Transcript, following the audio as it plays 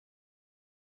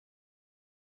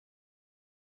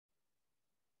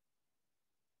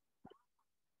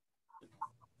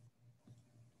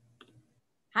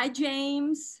Hi,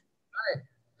 James. Hi.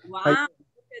 Wow, Hi. look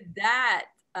at that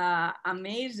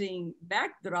amazing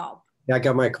backdrop. Yeah, I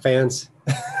got my fans.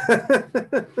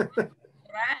 Impressed,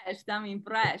 I'm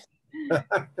impressed. We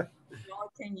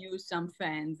all can use some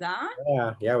fans, huh?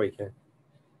 Yeah, we can.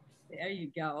 There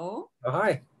you go. Oh,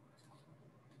 hi.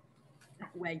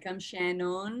 Welcome,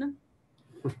 Shannon.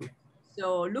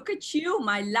 So look at you,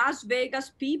 my Las Vegas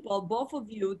people. Both of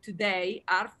you today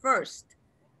are first.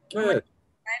 Normally, Good.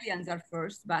 Australians are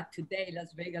first, but today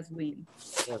Las Vegas win.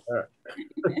 Yeah, all right.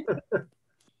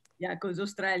 Yeah, because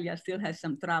Australia still has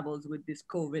some troubles with this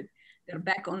COVID. They're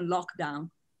back on lockdown.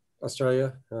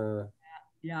 Australia. I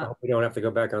Yeah, hope we don't have to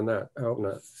go back on that. I hope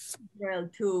not. Israel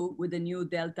too, with the new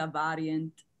Delta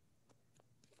variant.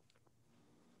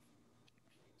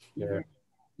 Yeah.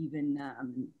 Even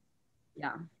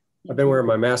yeah. I've been wearing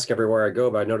my mask everywhere I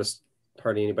go, but I noticed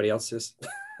hardly anybody else is.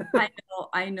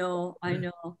 I know.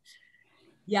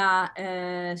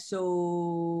 Yeah,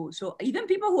 so even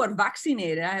people who are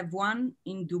vaccinated, I have one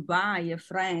in Dubai, a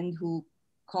friend who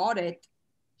caught it.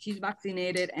 She's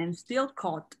vaccinated and still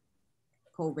caught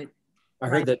COVID. I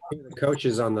Right. heard that two of the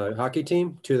coaches on the hockey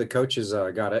team, two of the coaches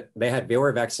got it. They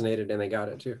were vaccinated and they got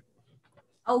it too.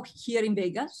 Oh, here in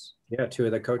Vegas? Yeah, two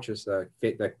of the coaches, the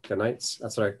Knights.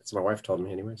 That's what my wife told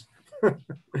me, anyways.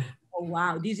 Oh,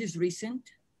 wow. This is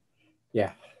recent.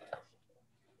 Yeah.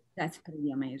 That's pretty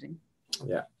amazing.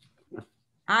 Yeah.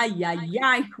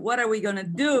 Ay. What are we going to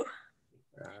do?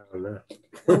 I don't know.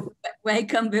 So,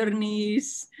 welcome,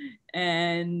 Bernice.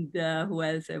 And who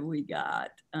else have we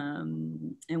got?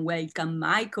 And welcome,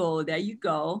 Michael. There you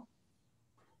go.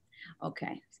 Okay,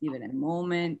 let's give it a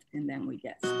moment and then we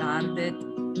get started.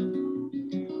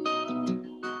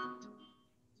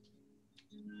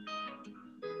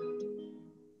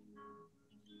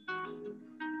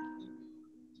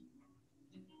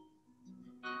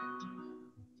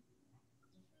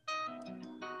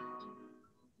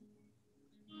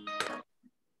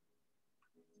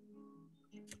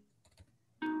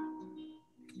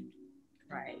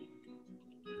 Right.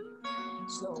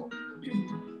 So,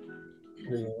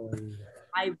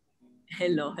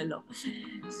 hello.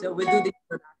 So we do the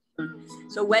introduction.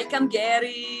 So welcome,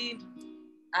 Gary.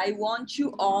 I want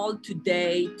you all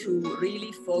today to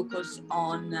really focus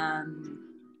on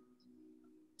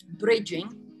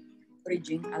bridging.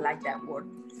 I like that word.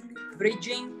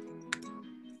 Bridging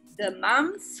the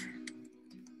months,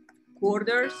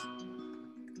 quarters,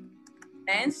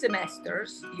 and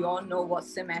semesters. You all know what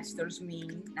semesters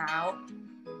mean now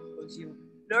because you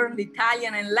learned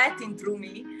Italian and Latin through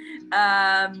me.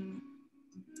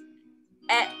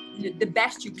 The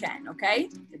best you can, okay?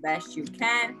 The best you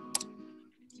can.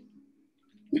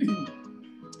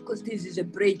 Because this is a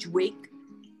bridge week.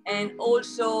 And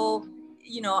also,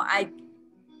 you know,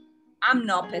 I'm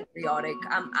not patriotic.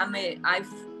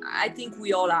 I think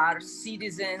we all are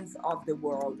citizens of the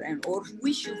world, or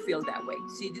we should feel that way,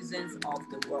 citizens of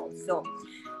the world. So,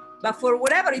 but for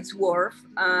whatever it's worth,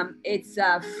 it's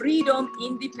a freedom,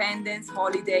 independence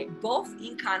holiday, both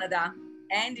in Canada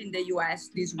and in the US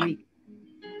this week.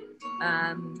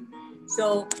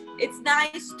 So it's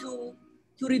nice to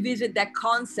revisit that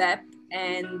concept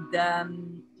and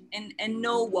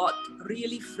know what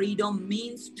really freedom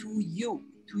means to you,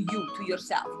 to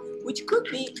yourself, which could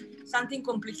be something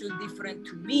completely different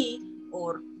to me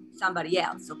or somebody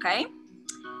else, okay?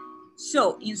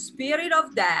 So in spirit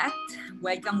of that,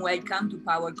 welcome to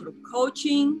Power Group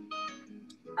Coaching.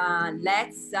 I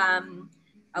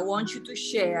want you to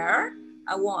share,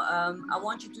 I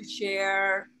want you to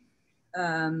share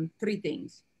three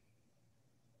things.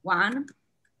 One,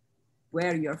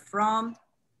 where you're from,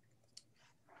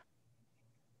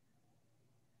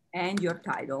 and your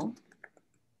title.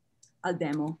 Al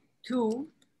demo. Two,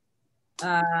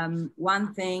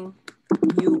 one thing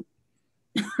you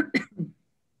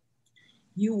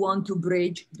you want to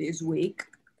bridge this week,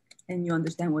 and you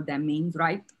understand what that means,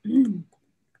 right?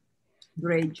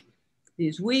 Bridge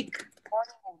this week,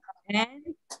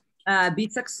 and be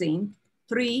succinct.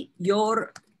 Three,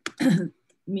 your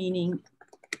meaning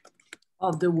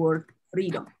of the word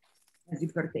freedom as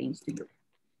it pertains to you.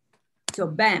 So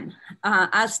bam,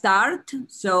 I'll start.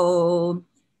 So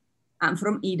I'm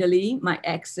from Italy. My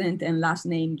accent and last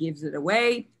name gives it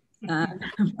away. My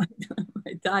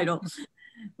title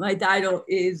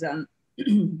is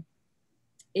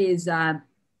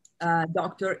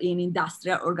doctor in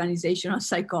industrial organizational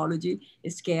psychology. A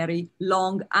scary,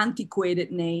 long,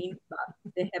 antiquated name, but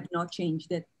they have not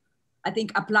changed it. I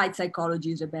think applied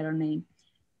psychology is a better name.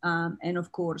 And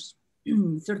of course,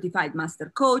 certified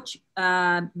master coach.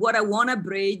 What I want to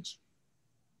bridge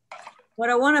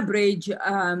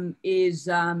is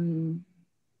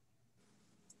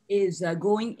is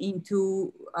going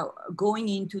into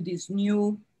this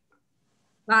new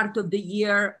part of the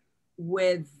year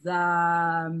with,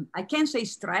 I can't say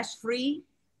stress-free,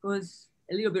 because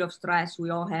a little bit of stress we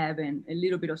all have, and a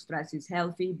little bit of stress is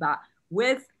healthy, but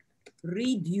with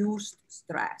reduced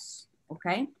stress,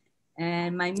 okay?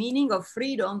 And my meaning of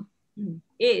freedom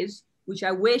is, which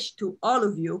I wish to all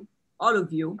of you,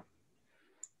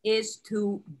 is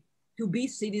to be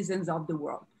citizens of the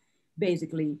world.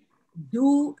 Basically,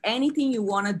 do anything you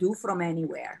want to do from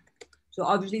anywhere. So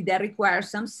obviously that requires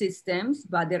some systems,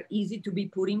 but they're easy to be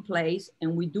put in place.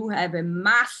 And we do have a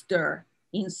master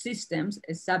in systems,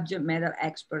 a subject matter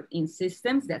expert in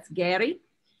systems, that's Gary.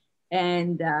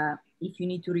 And if you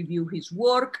need to review his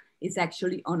work, it's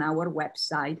actually on our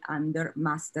website under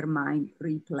Mastermind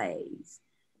Replays.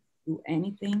 Do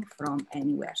anything from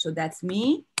anywhere. So that's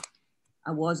me.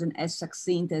 I wasn't as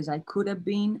succinct as I could have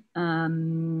been.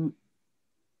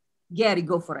 Gary,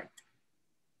 go for it.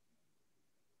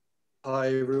 Hi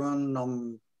everyone,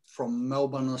 I'm from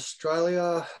Melbourne,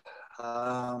 Australia.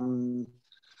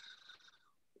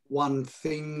 One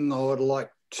thing I would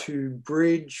like to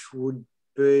bridge would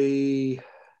be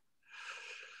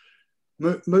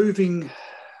moving.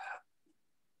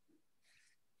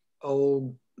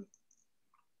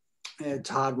 It's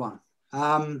a hard one.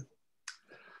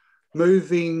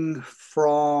 Moving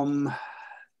from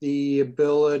the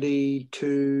ability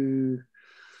to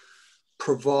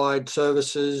provide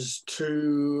services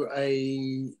to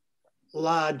a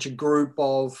large group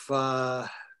of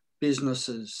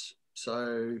businesses.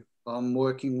 So I'm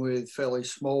working with fairly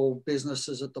small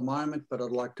businesses at the moment, but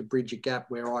I'd like to bridge a gap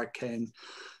where I can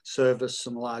service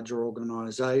some larger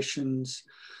organisations.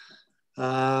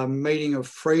 Meaning of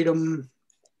freedom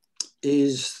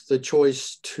is the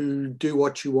choice to do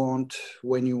what you want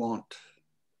when you want.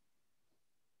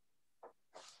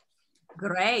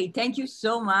 Great, thank you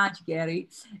so much, Gary.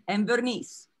 And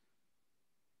Bernice.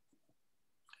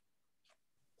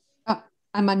 Oh,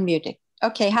 I'm unmuted.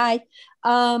 Okay, hi.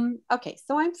 Okay,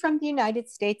 so I'm from the United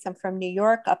States. I'm from New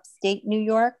York, upstate New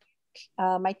York.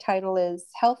 My title is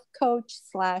health coach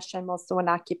 / I'm also an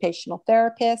occupational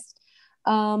therapist.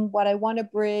 What I want to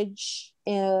bridge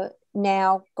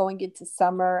now going into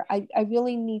summer, I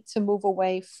really need to move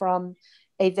away from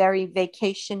a very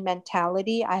vacation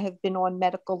mentality. I have been on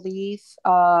medical leave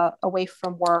away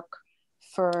from work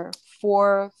for 4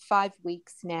 or 5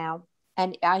 weeks now.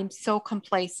 And I'm so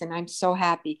complacent. I'm so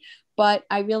happy. But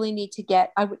I really need to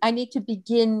I need to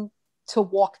begin to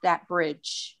walk that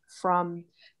bridge from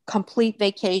complete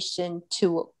vacation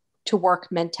to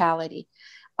work mentality.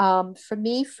 For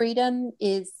me, freedom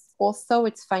is also,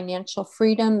 it's financial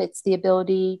freedom. It's the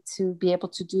ability to be able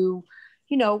to do,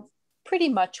 pretty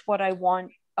much what I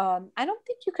want. I don't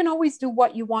think you can always do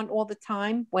what you want all the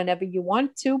time, whenever you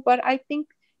want to, but I think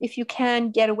if you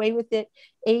can get away with it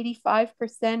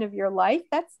 85% of your life,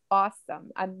 that's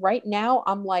awesome. Right now,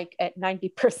 I'm like at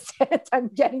 90%. I'm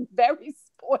getting very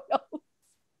spoiled.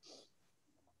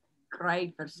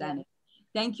 Great percentage.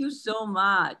 Thank you so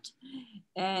much.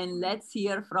 And let's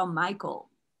hear from Michael.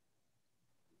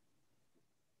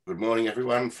 Good morning,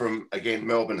 everyone, from, again,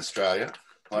 Melbourne, Australia.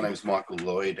 My name is Michael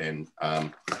Lloyd, and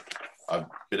I'm a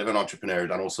bit of an entrepreneur,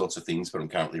 done all sorts of things, but I'm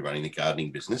currently running the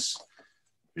gardening business,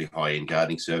 pretty high-end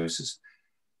gardening services.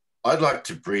 I'd like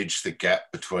to bridge the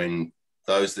gap between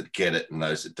those that get it and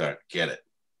those that don't get it.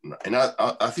 And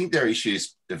I think there are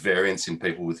issues, the variance in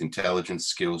people with intelligence,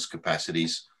 skills,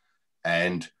 capacities,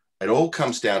 and it all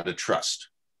comes down to trust.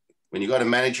 When you've got a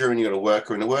manager and you've got a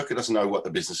worker, and the worker doesn't know what the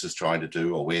business is trying to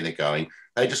do or where they're going,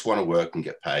 they just want to work and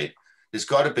get paid. There's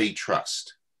got to be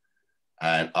trust.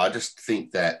 And I just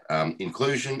think that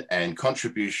inclusion and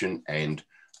contribution and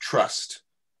trust,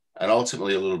 and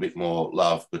ultimately a little bit more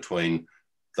love between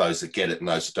those that get it and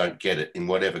those that don't get it, in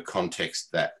whatever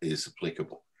context that is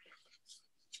applicable.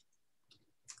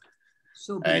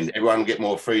 And everyone will get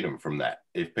more freedom from that.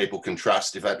 If people can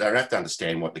trust, if they don't have to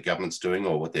understand what the government's doing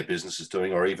or what their business is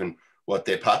doing or even what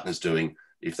their partner's doing,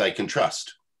 if they can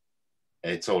trust,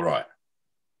 it's all right.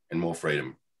 And more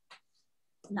freedom.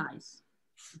 Nice.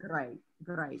 Great,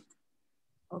 great.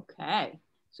 Okay.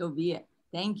 So Via,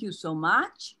 thank you so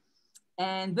much.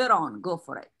 And Veron, go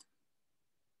for it.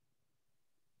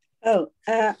 Oh,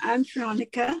 I'm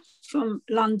Veronica from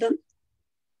London.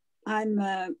 I'm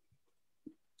an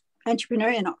entrepreneur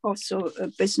and also a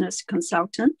business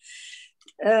consultant.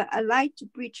 I like to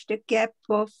bridge the gap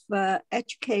of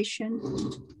education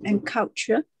and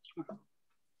culture.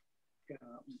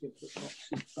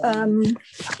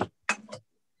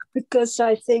 Because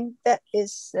I think that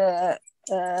is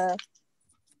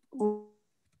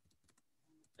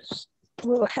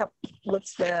will help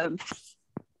with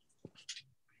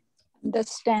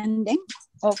understanding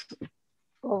of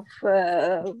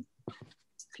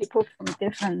people from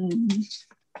different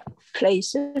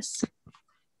places,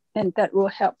 and that will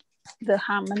help the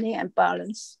harmony and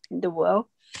balance in the world.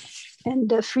 And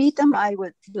the freedom, I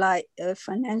would like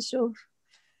financial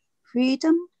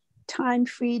freedom, time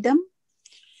freedom,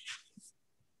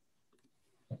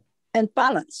 and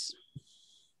balance.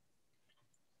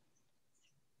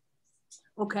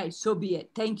 Okay, so be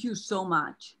it. Thank you so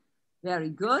much. Very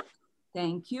good.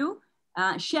 Thank you.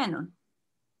 Shannon.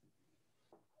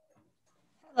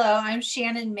 Hello, I'm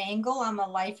Shannon Mengel. I'm a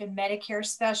life and Medicare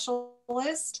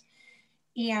specialist.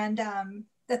 And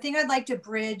the thing I'd like to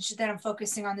bridge that I'm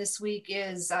focusing on this week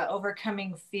is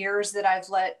overcoming fears that I've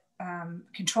let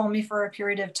control me for a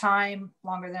period of time,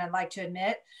 longer than I'd like to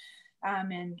admit,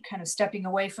 and kind of stepping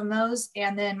away from those.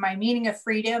 And then my meaning of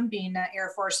freedom, being an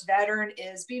Air Force veteran,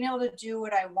 is being able to do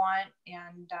what I want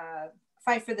and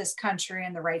fight for this country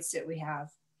and the rights that we have.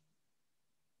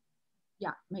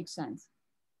 Yeah, makes sense.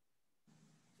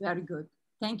 Very good.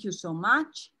 Thank you so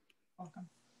much. Welcome.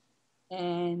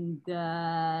 And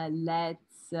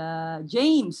let's,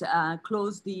 James,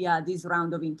 close this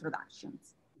round of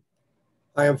introductions.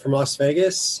 Hi, I'm from Las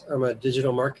Vegas. I'm a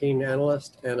digital marketing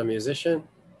analyst and a musician.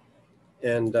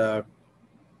 And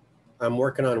I'm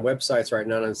working on websites right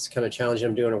now, and it's kind of challenging.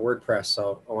 I'm doing a WordPress,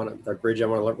 so I want to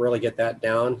really get that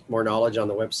down, more knowledge on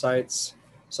the websites,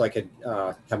 so I could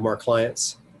have more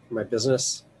clients for my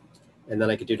business, and then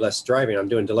I could do less driving. I'm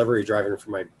doing delivery driving for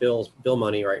my bill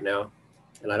money right now,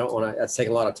 and I don't want to. That's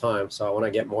taking a lot of time, so I want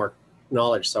to get more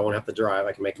knowledge, so I won't have to drive.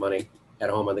 I can make money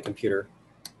at home on the computer,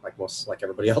 like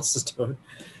everybody else is doing,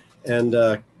 and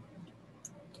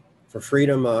for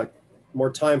freedom, more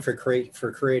time for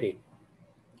creating.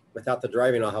 Without the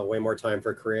driving, I'll have way more time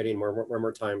for creating,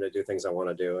 more time to do things I want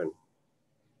to do,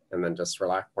 and then just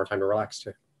relax, more time to relax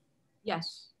too.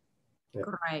 Yes. Yeah.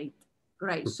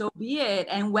 Great. Hmm. So be it.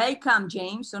 And welcome,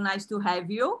 James. So nice to have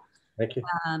you. Thank you.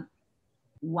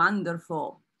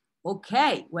 Wonderful.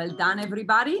 Okay. Well done,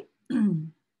 everybody.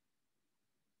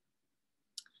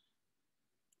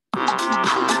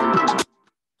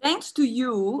 Thanks to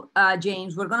you,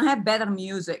 James, we're going to have better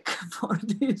music for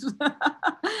these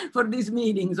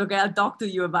meetings. Okay, I'll talk to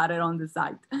you about it on the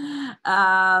site.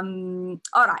 All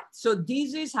right, so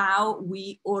this is how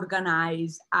we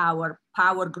organize our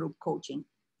power group coaching.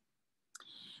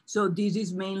 So this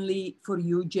is mainly for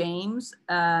you, James.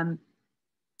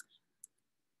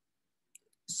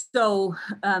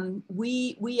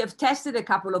 We have tested a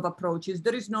couple of approaches.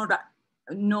 There is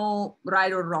no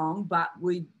right or wrong, but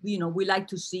we like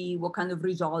to see what kind of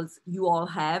results you all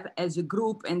have as a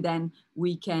group, and then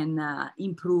we can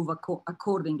improve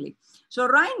accordingly. So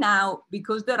right now,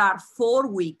 because there are 4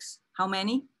 weeks, how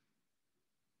many?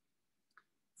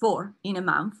 4 in a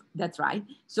month, that's right.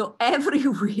 So every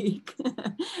week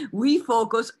we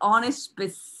focus on a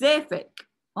specific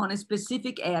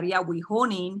area, we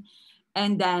hone in,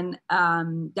 and then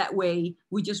that way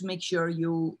we just make sure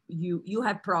you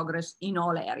have progress in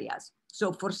all areas.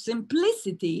 So for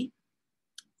simplicity,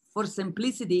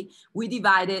 we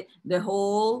divided the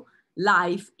whole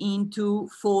life into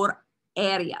 4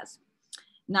 areas.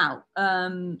 Now,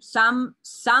 some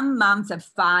months have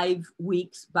 5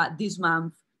 weeks, but this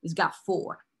month it's got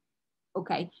 4.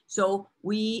 Okay, so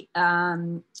we're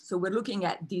looking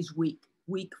at this week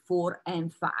 4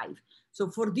 and 5. So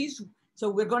for this. So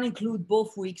we're going to include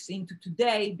both weeks into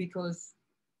today, because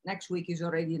next week is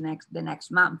already the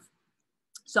next month.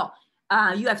 So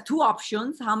you have 2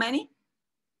 options. How many?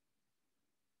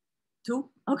 2?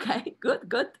 Okay,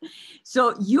 good.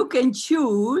 So you can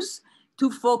choose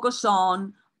to focus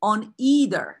on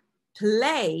either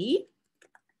play.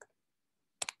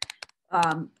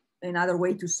 Another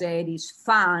way to say it is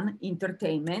fun,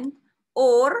 entertainment,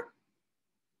 or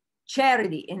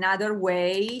charity. Another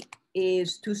way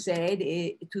is to say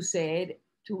it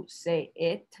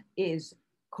is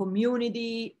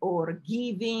community or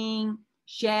giving,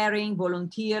 sharing,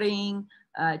 volunteering,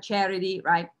 charity,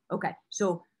 right? Okay,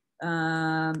 so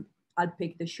I'll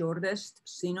pick the shortest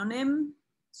synonym.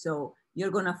 So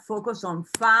you're gonna focus on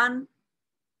fun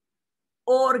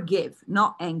or give,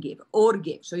 not and give, or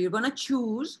give. So you're gonna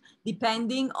choose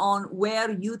depending on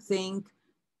where you think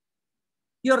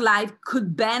your life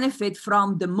could benefit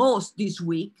from the most this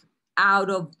week out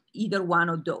of either one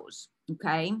of those,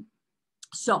 okay?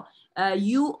 So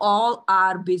you all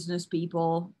are business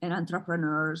people and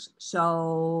entrepreneurs.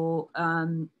 So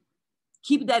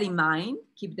keep that in mind,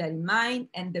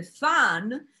 And the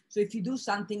fun, so if you do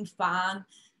something fun,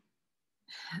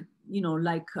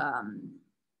 like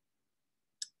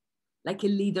a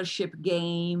leadership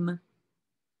game,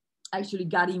 actually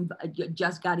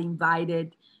just got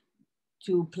invited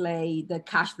to play the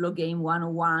cash flow game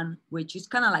 101, which is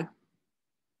kind of like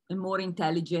a more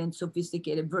intelligent,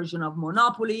 sophisticated version of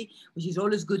Monopoly, which is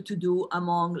always good to do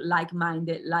among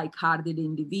like-minded, like-hearted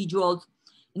individuals.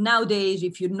 And nowadays,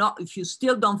 if you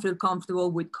still don't feel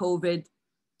comfortable with COVID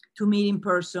to meet in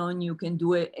person, you can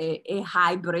do a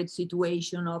hybrid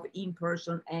situation of in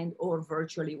person and or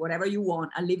virtually, whatever you want.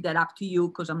 I leave that up to you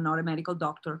because I'm not a medical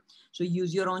doctor. So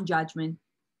use your own judgment.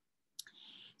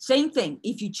 Same thing,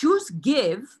 if you choose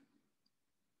give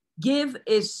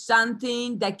is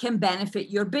something that can benefit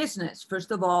your business.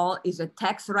 First of all, is a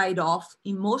tax write-off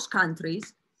in most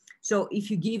countries. So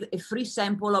if you give a free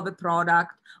sample of a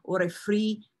product or a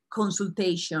free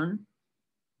consultation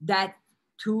that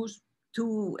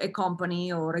to a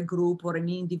company or a group or an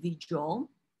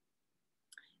individual,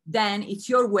 then it's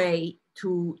your way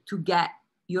to get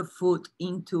your foot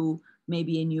into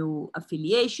maybe a new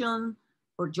affiliation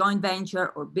or joint venture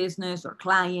or business or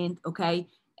client, okay?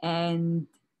 And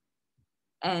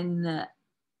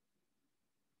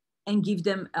give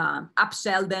them,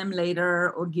 upsell them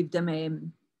later or give them a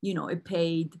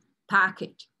paid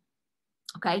package,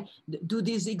 okay? Do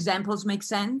these examples make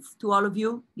sense to all of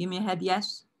you? Give me a head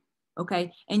yes.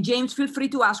 Okay, and James, feel free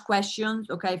to ask questions,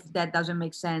 okay, if that doesn't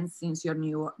make sense since you're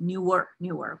newer,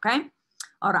 okay?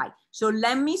 All right, so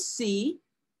let me see.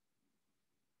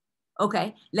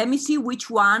 Okay, let me see which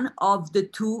one of the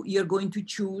two you're going to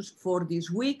choose for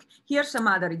this week. Here's some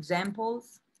other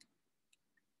examples.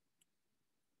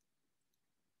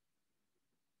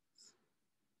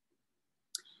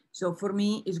 So for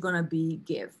me, it's gonna be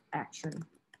give, actually.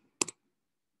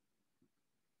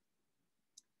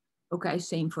 Okay,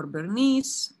 same for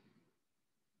Bernice.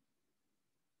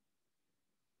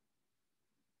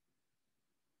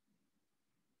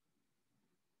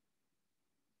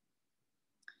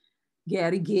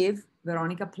 Gary, give.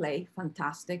 Veronica, play.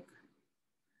 Fantastic.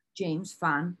 James,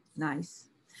 fun. Nice.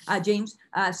 James,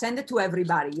 send it to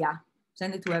everybody. Yeah,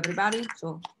 send it to everybody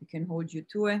so we can hold you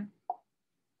to it.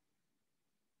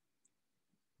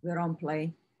 We're on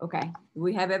play. Okay, do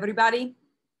we have everybody?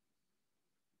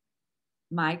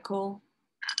 Michael.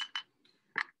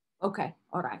 Okay,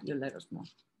 all right, you let us know.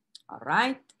 All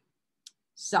right,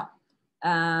 so,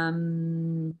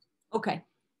 okay.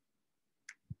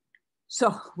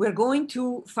 So we're going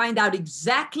to find out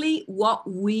exactly what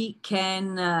we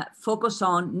can focus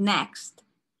on next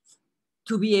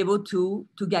to be able to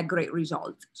get great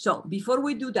results. So before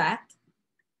we do that,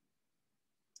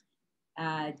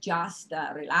 just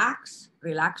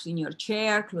relax in your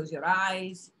chair, close your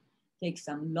eyes, take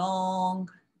some long,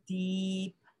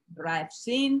 deep breaths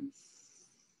in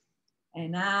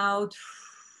and out.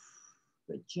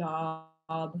 Good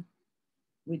job.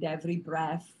 With every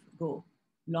breath, go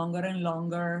longer and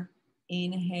longer.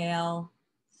 Inhale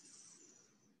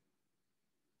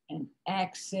and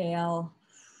exhale.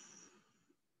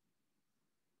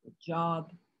 Good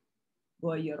job.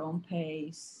 Go at your own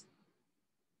pace.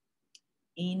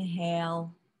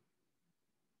 Inhale.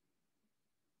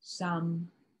 Some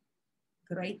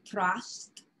great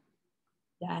trust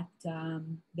that the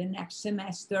next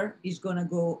semester is going to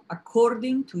go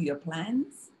according to your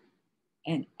plans.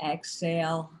 And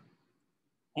exhale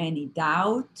any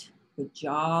doubt. Good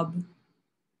job.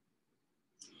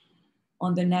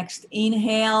 On the next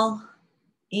inhale,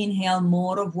 inhale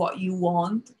more of what you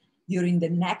want during the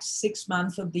next 6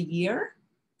 months of the year.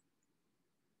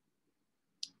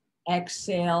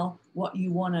 Exhale what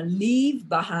you want to leave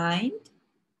behind.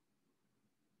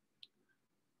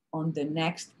 On the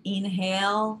next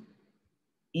inhale,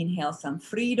 inhale some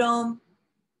freedom.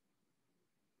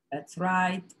 That's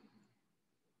right.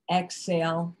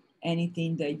 Exhale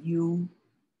anything that you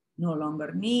no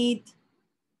longer need.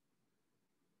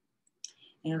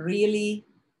 And really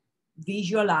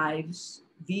visualize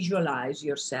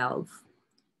yourself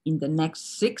in the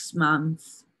next 6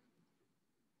 months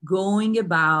going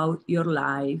about your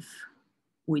life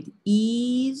with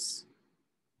ease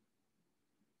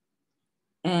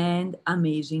and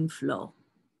amazing flow.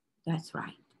 That's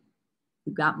right.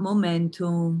 You got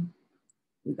momentum,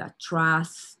 you got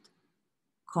trust,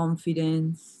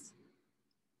 confidence,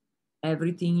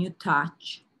 everything you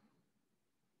touch,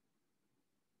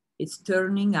 it's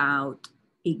turning out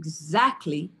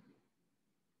exactly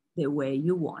the way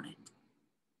you want it.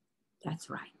 That's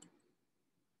right.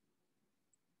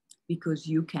 Because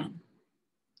you can.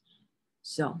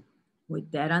 So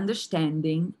with that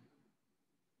understanding,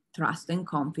 trust and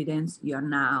confidence, you're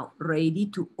now ready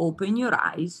to open your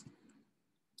eyes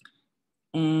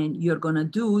and you're gonna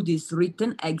do this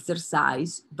written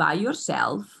exercise by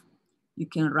yourself. You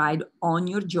can write on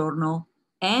your journal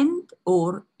and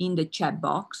or in the chat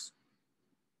box.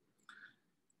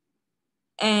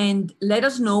 And let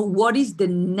us know what is the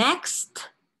next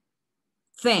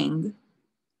thing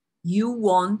you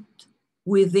want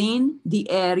within the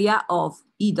area of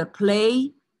either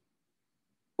play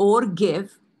or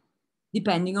give,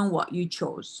 depending on what you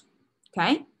chose.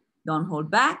 Okay, don't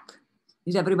hold back.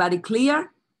 Is everybody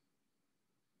clear?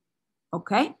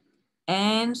 Okay,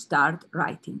 and start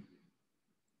writing.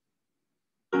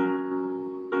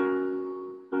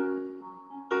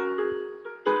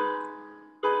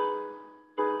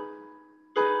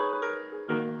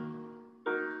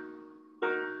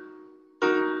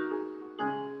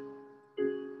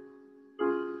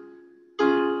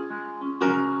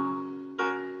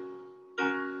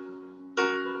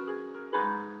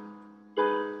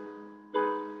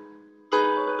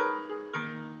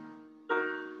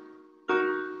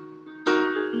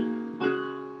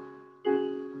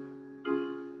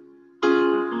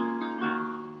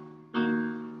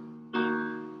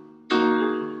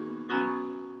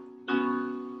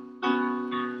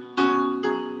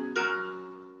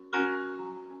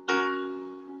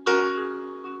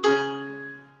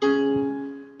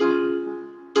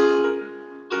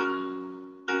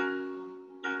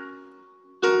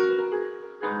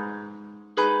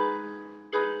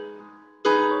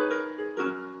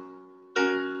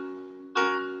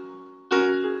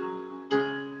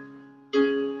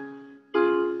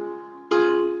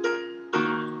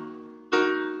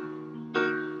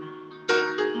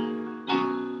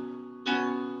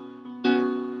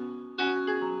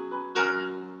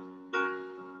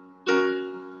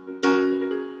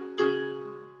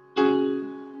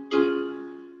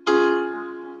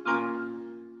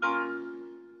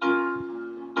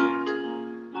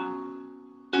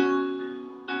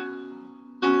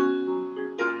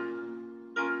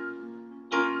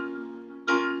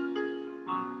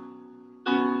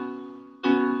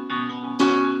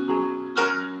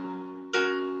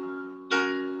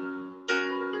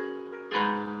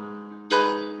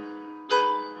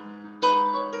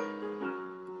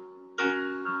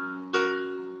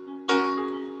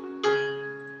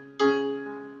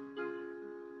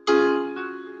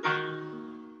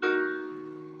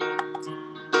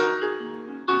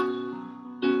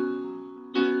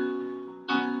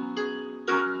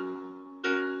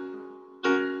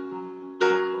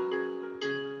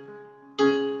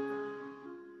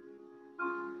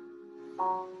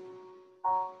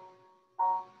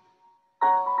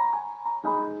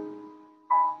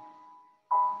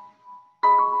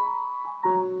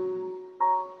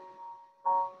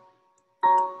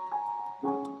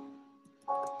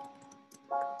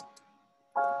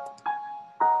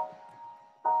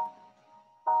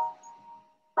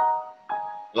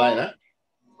 Lena?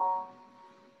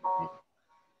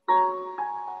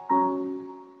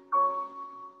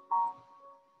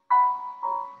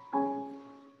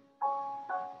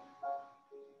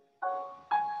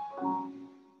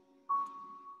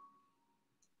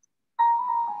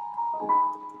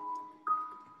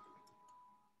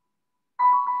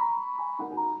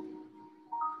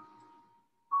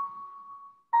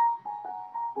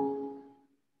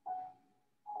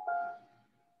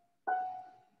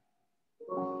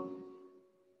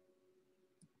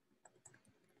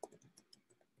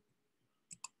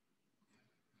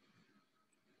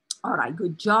 All right,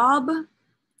 good job.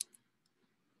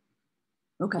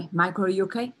 Okay, Michael, are you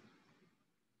okay?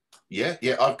 Yeah,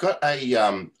 I've got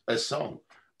a song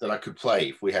that I could play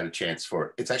if we had a chance for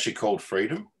it. It's actually called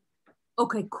Freedom.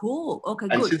 Okay, cool. Okay,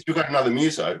 and good. Since we've got another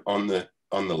muso on the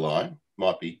line,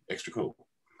 might be extra cool.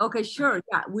 Okay, sure.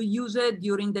 Yeah, we'll use it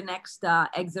during the next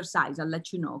exercise. I'll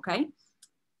let you know, okay?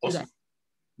 Awesome.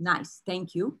 Nice,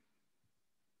 thank you.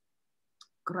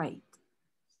 Great.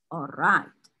 All right.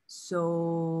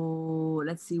 So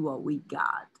let's see what we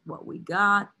got.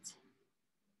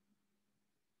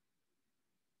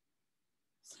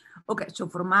 Okay, so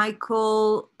for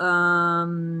Michael,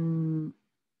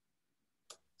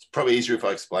 it's probably easier if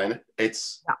I explain it.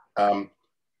 It's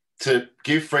to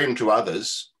give freedom to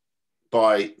others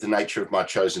by the nature of my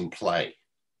chosen play.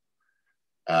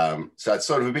 So it's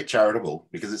sort of a bit charitable,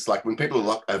 because it's like when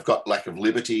people have got lack of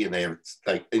liberty in their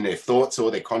thoughts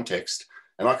or their context,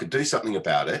 and I could do something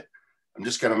about it, I'm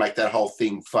just going to make that whole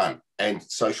thing fun and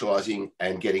socializing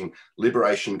and getting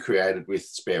liberation created with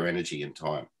spare energy and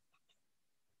time.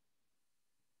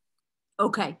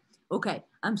 Okay.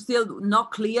 I'm still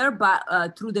not clear, but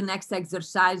through the next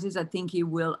exercises, I think you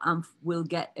will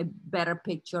get a better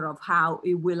picture of how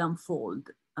it will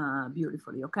unfold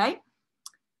beautifully, okay?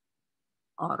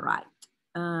 All right.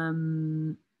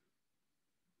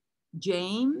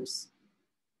 James?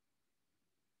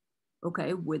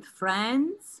 Okay, with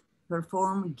friends,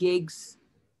 perform gigs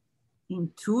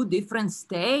in 2 different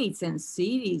states and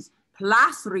cities,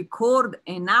 plus record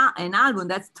an album.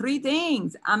 That's 3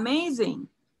 things. Amazing,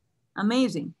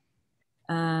 amazing.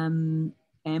 And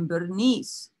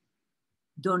Bernice,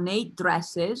 donate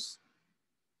dresses.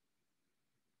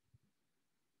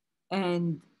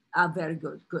 And very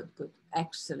good, good, good,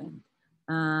 excellent.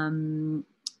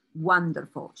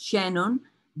 Wonderful. Shannon,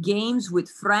 games with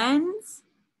friends,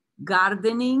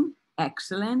 gardening,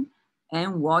 excellent,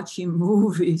 and watching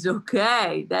movies.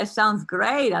 Okay, that sounds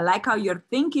great. I like how you're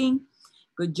thinking.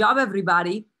 Good job,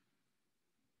 everybody.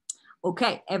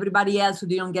 Okay, everybody else who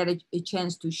didn't get a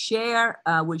chance to share,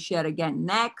 we'll share again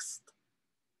next.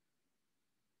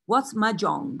 What's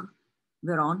mahjong,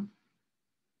 Veron?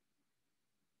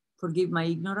 Forgive my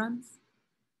ignorance.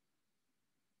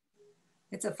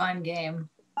 It's a fun game.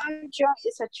 Mahjong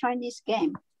is a Chinese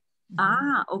game.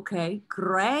 Ah, okay,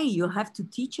 great. You'll have to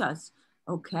teach us.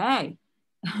 Okay.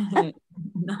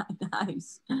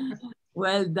 Nice.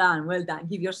 Well done, well done.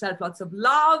 Give yourself lots of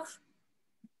love.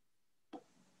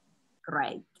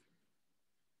 Great.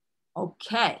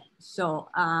 Okay, so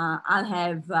I'll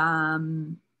have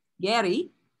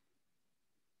Gary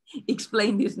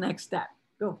explain this next step.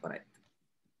 Go for it.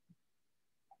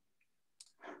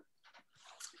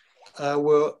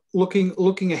 We're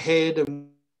looking ahead and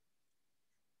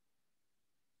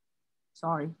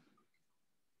sorry.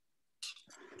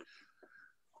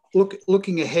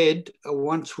 Looking ahead,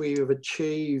 once we have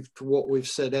achieved what we've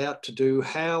set out to do,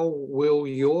 how will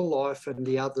your life and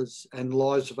the others and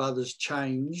lives of others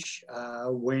change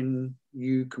when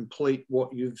you complete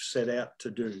what you've set out to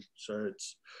do? So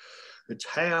it's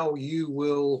how your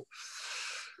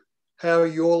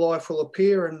life will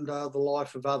appear and the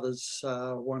life of others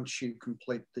once you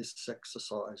complete this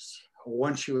exercise, or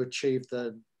once you achieve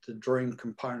the dream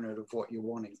component of what you're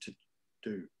wanting to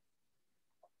do.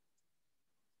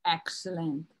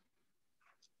 Excellent.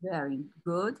 Very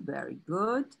good, very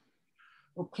good.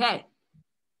 Okay,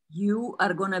 you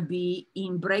are going to be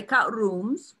in breakout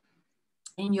rooms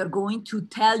and you're going to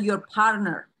tell your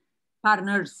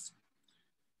partners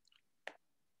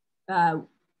the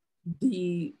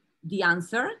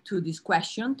answer to this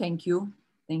question. Thank you,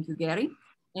 Gary.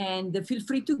 And feel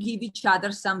free to give each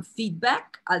other some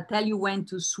feedback. I'll tell you when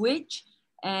to switch.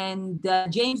 And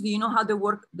James, do you know how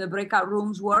the breakout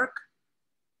rooms work?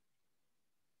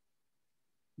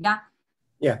 Yeah?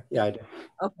 Yeah, I do.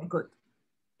 Okay, good.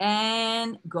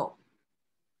 And go.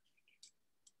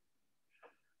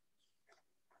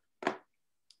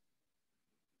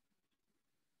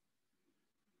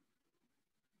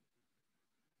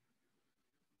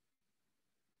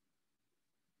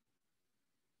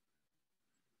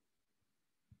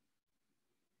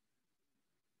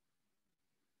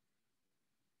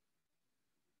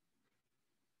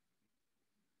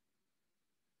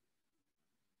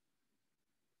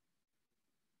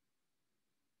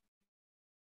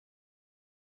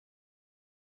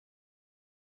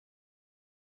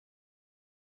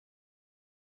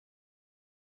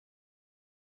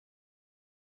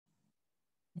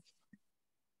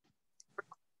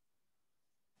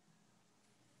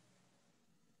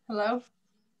 Hello?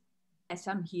 Yes,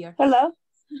 I'm here. Hello?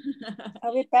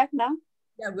 Are we back now?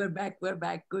 Yeah, we're back.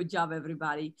 Good job,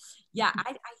 everybody. Yeah,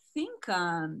 I think,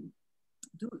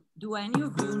 do any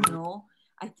of you know,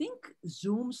 I think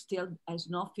Zoom still has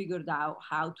not figured out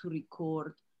how to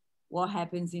record what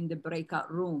happens in the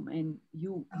breakout room. And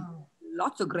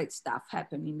lots of great stuff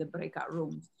happen in the breakout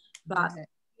rooms. But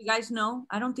you guys know,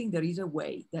 I don't think there is a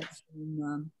way that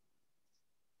Zoom...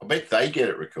 I bet they get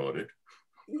it recorded.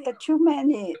 Yeah, too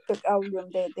many breakout room.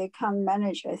 They can't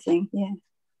manage, I think. Yeah.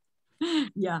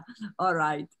 Yeah, all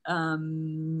right.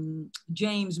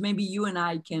 James, maybe you and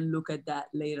I can look at that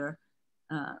later.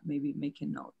 Maybe make a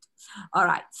note. All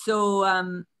right,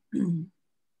 so,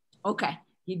 okay,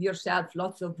 give yourself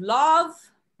lots of love,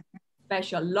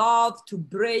 special love to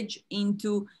bridge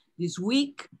into this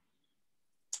week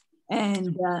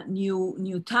and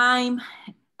new time.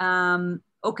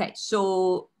 Okay,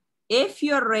 so if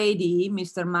you're ready,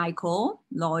 Mr. Michael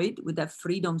Lloyd, with a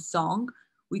freedom song,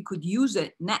 we could use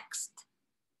it next.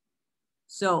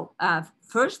 So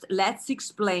first, let's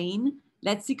explain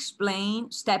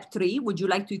step 3. Would you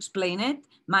like to explain it,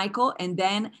 Michael? And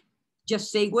then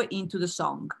just segue into the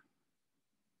song,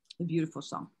 a beautiful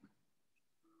song.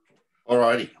 All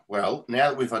righty. Well, now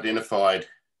that we've identified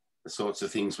the sorts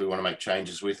of things we want to make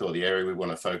changes with, or the area we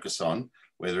want to focus on,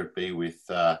 whether it be with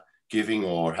giving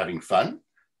or having fun,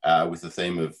 with the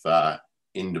theme of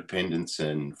independence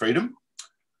and freedom,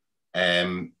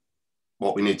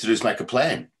 what we need to do is make a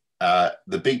plan.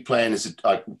 the big plan is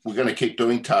that we're going to keep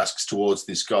doing tasks towards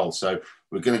this goal. So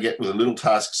we're going to get with a little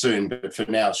task soon, but for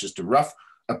now, it's just a rough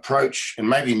approach and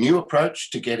maybe a new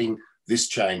approach to getting this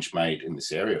change made in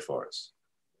this area for us.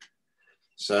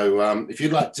 So if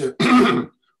you'd like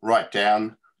to write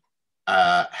down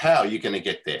how you're going to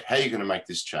get there, how you're going to make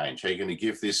this change, how you're going to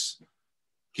give this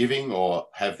giving or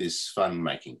have this fun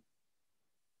making.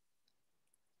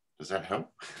 Does that help?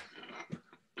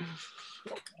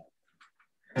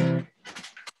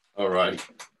 All right.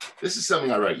 This is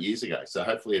something I wrote years ago, so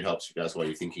hopefully it helps you guys while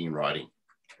you're thinking and writing.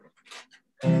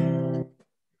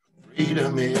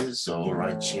 Freedom is all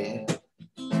right, yeah.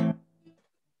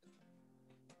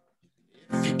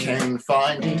 If you can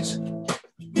find it.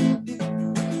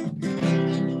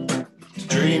 The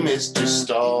dream is just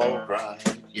all right,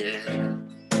 yeah.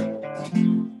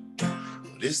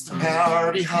 What is the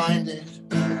power behind it?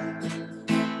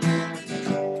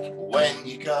 When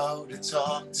you go to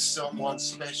talk to someone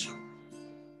special,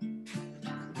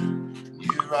 you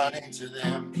run into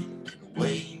them in a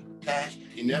way that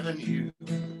you never knew.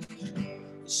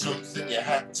 Something you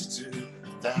had to do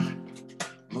at that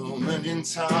moment in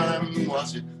time.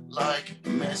 Was it like a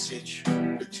message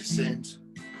that you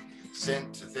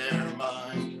sent to their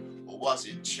mind? Or was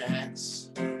it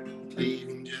chance,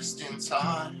 leaving just in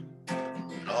time for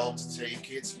it all to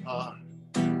take its part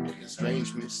in a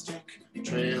strange mystic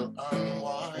trail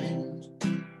unwind?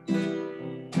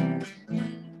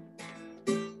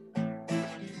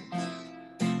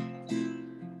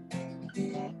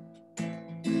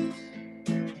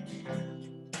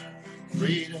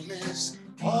 Freedom is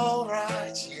all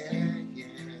right, yeah, yeah,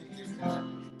 yeah,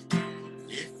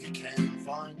 if you can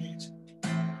find it.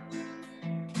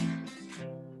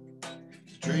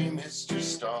 The dream is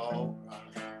just all right.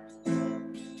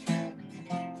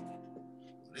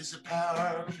 There's a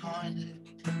power behind it.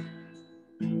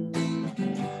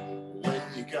 When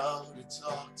you go to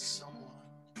talk to someone,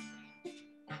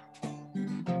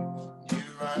 you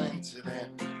run into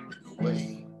them in a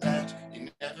way that you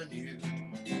never knew.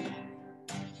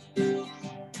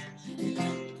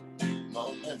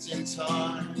 Moments in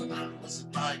time, was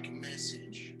it like a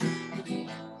message?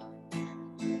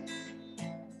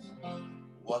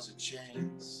 Was it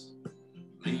chance,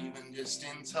 leaving just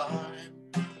in time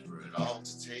for it all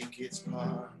to take its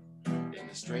part in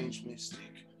a strange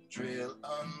mystic trail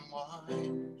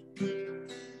unwind?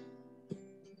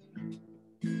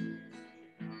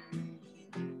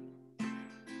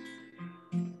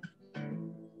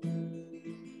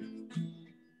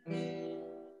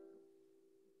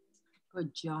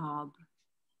 Good job.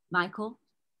 Michael,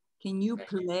 can you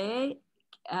play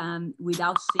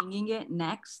without singing it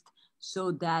next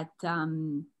so that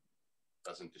Doesn't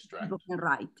distract. people can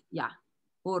write? Yeah.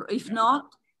 Or if not,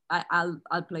 I'll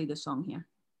play the song here.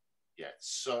 Yeah, it's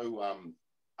so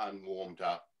unwarmed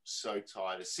up, so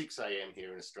tired. It's 6 a.m.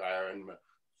 here in Australia and my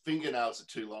fingernails are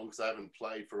too long because I haven't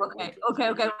played for a week.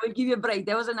 Okay. We'll give you a break.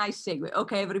 That was a nice segue.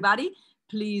 Okay, everybody,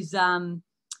 please,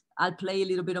 I'll play a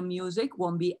little bit of music.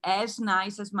 Won't be as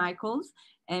nice as Michael's.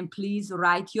 And please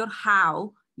write your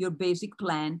how, your basic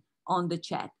plan on the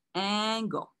chat and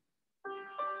go.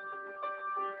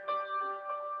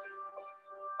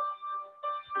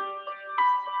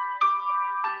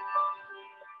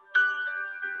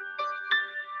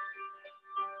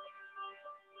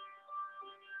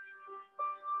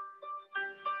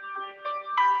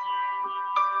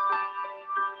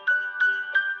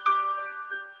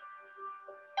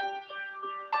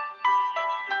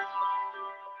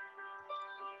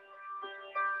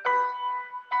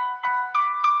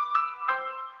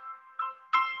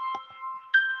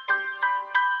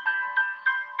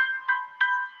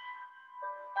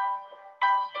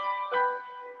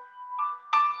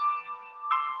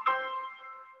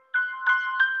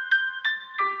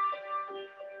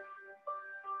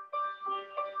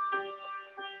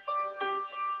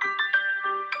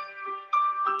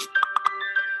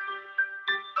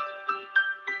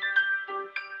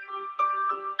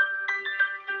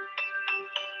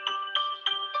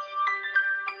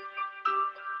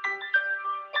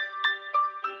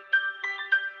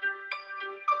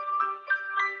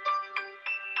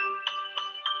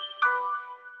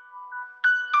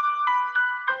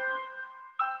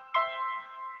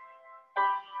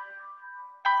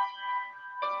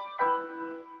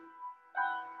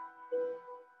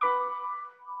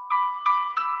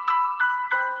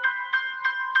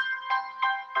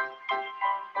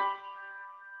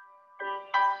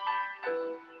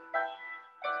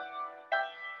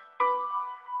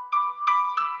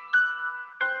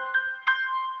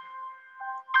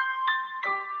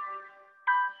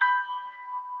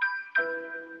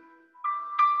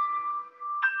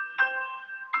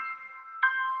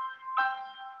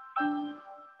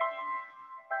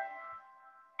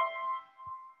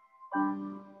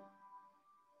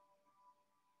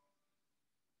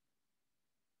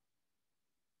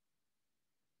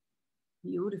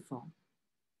 Beautiful.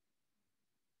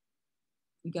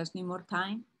 You guys need more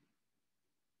time?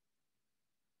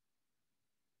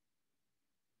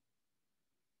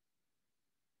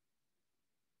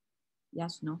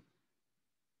 Yes, no?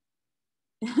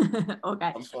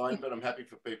 Okay. I'm fine, but I'm happy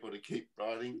for people to keep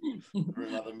writing for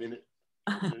another minute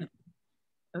or two.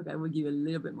 Okay, we'll give you a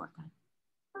little bit more time.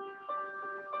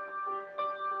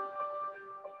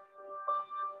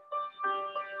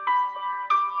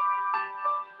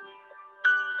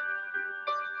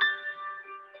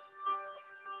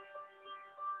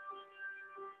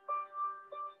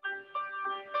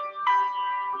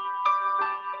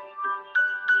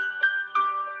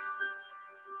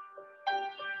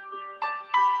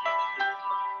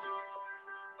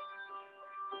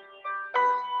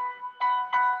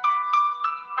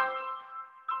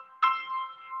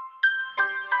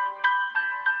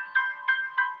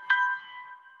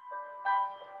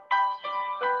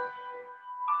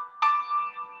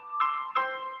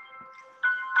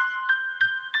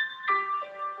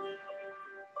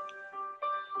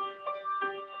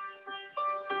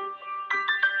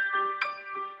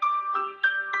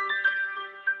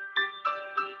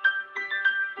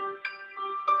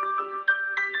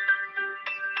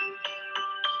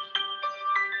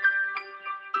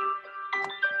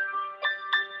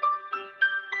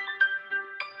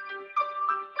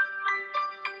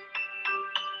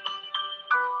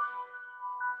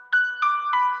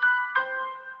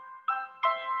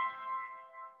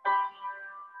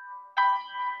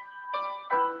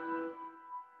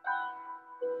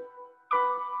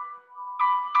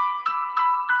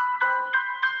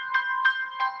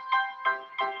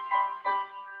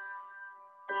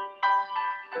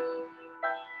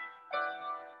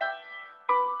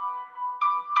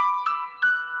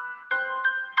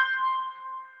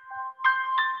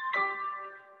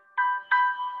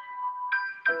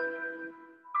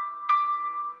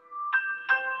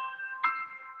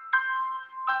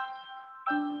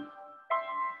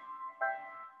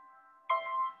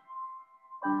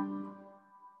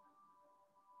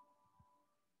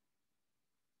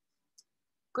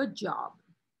 Good job.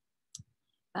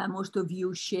 Most of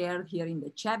you shared here in the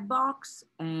chat box,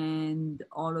 and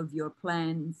all of your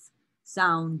plans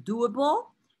sound doable.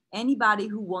 Anybody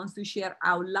who wants to share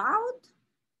out loud,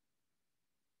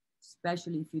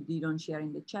 especially if you didn't share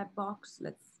in the chat box,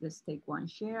 let's take one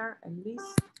share at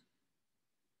least.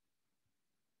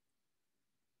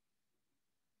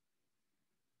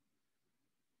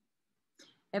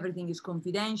 Everything is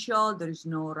confidential. There is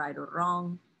no right or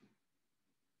wrong.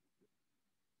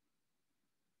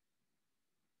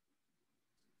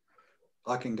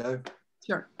 I can go.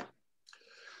 Sure.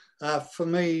 For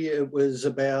me, it was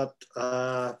about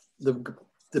the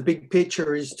big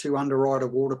picture is to underwrite a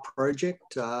water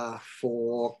project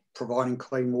for providing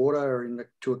clean water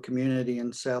to a community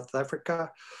in South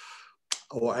Africa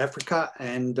or Africa.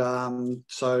 And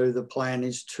so the plan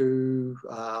is to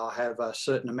have a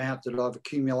certain amount that I've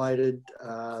accumulated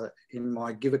in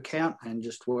my Give account and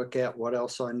just work out what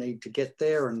else I need to get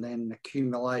there, and then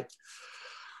accumulate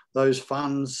those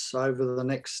funds over the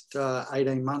next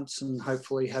 18 months and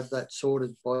hopefully have that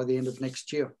sorted by the end of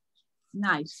next year.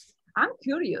 Nice. I'm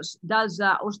curious, does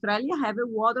Australia have a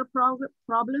water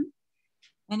problem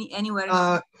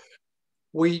anywhere?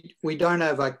 We don't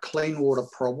have a clean water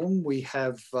problem. We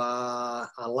have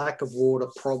a lack of water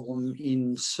problem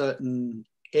in certain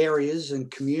areas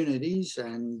and communities,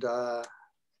 and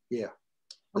yeah.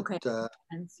 Okay, but,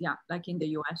 yeah, like in the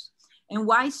US. And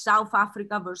why South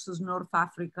Africa versus North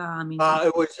Africa? I mean,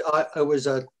 it was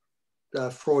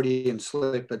a Freudian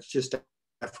slip. It's just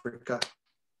Africa.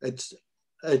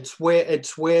 It's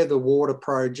where the water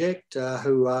project,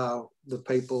 who are the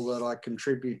people that I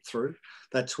contribute through,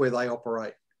 that's where they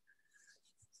operate.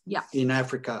 Yeah. In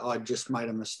Africa, I just made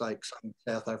a mistake. So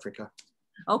South Africa.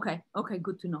 Okay. Okay.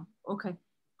 Good to know. Okay.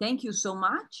 Thank you so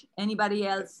much. Anybody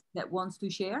else that wants to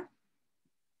share?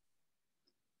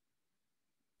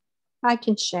 I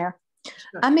can share.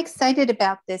 Sure. I'm excited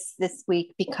about this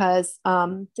week because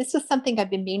this is something I've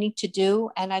been meaning to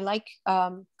do, and I like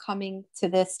coming to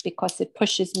this because it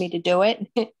pushes me to do it.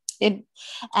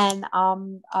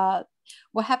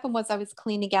 What happened was I was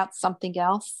cleaning out something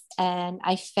else, and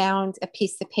I found a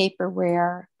piece of paper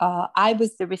where I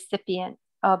was the recipient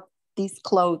of these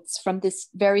clothes from this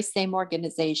very same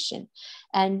organization.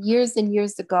 And years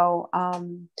ago,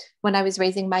 when I was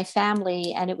raising my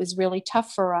family and it was really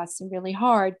tough for us and really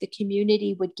hard, the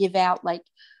community would give out like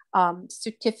not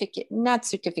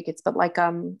certificates, but like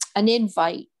an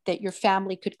invite that your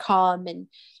family could come, and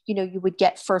you would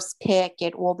get first pick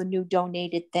at all the new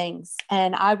donated things.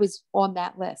 And I was on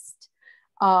that list.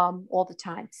 all the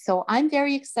time. So I'm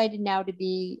very excited now to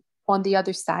be on the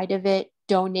other side of it,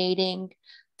 donating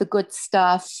the good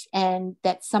stuff, and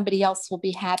that somebody else will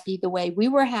be happy the way we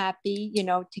were happy, you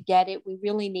know, to get it. We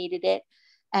really needed it.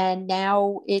 And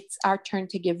now it's our turn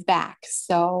to give back.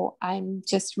 So I'm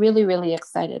just really, really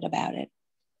excited about it.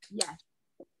 Yes.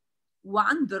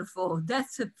 Wonderful.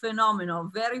 That's a phenomenal.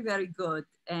 Very, very good.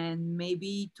 And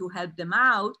maybe to help them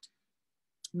out,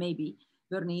 maybe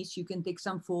Bernice, you can take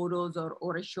some photos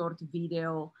or a short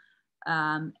video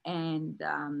and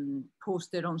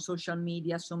post it on social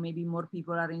media, so maybe more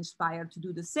people are inspired to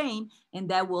do the same, and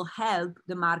that will help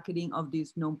the marketing of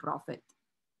this nonprofit.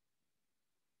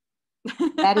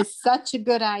 That is such a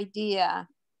good idea.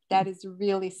 That is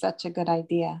really such a good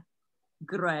idea.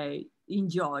 Great.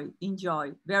 Enjoy.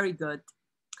 Very good.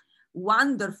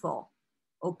 Wonderful.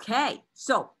 Okay,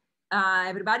 so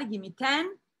everybody give me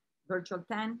 10, virtual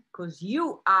 10, because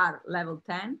you are level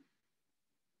 10.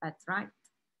 That's right.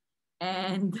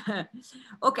 And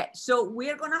okay, so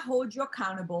we're gonna hold you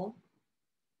accountable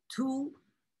to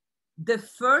the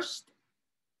first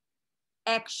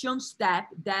action step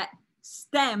that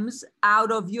stems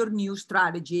out of your new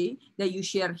strategy that you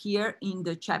share here in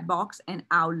the chat box and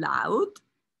out loud.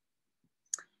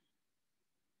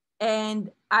 And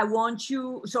I want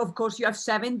you, so of course you have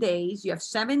 7 days. You have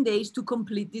 7 days to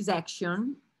complete this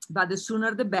action, but the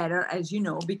sooner the better, as you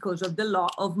know, because of the law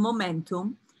of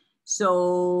momentum.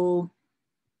 So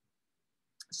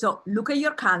look at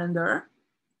your calendar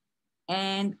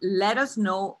and let us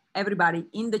know, everybody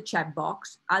in the chat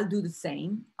box. I'll do the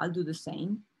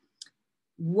same.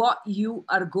 What you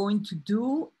are going to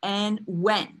do and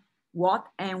when. What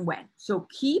and when. So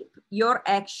keep your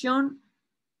action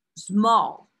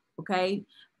small, okay,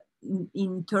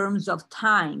 in terms of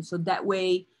time. So that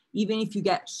way, even if you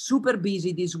get super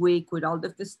busy this week with all the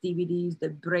festivities, the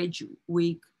bridge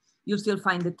week, you still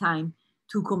find the time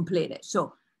to complete it.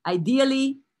 So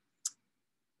ideally,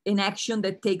 an action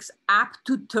that takes up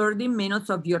to 30 minutes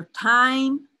of your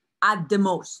time at the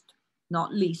most,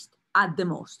 not least, at the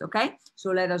most, okay? So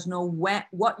let us know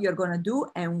what you're gonna do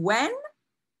and when,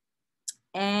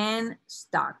 and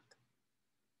start.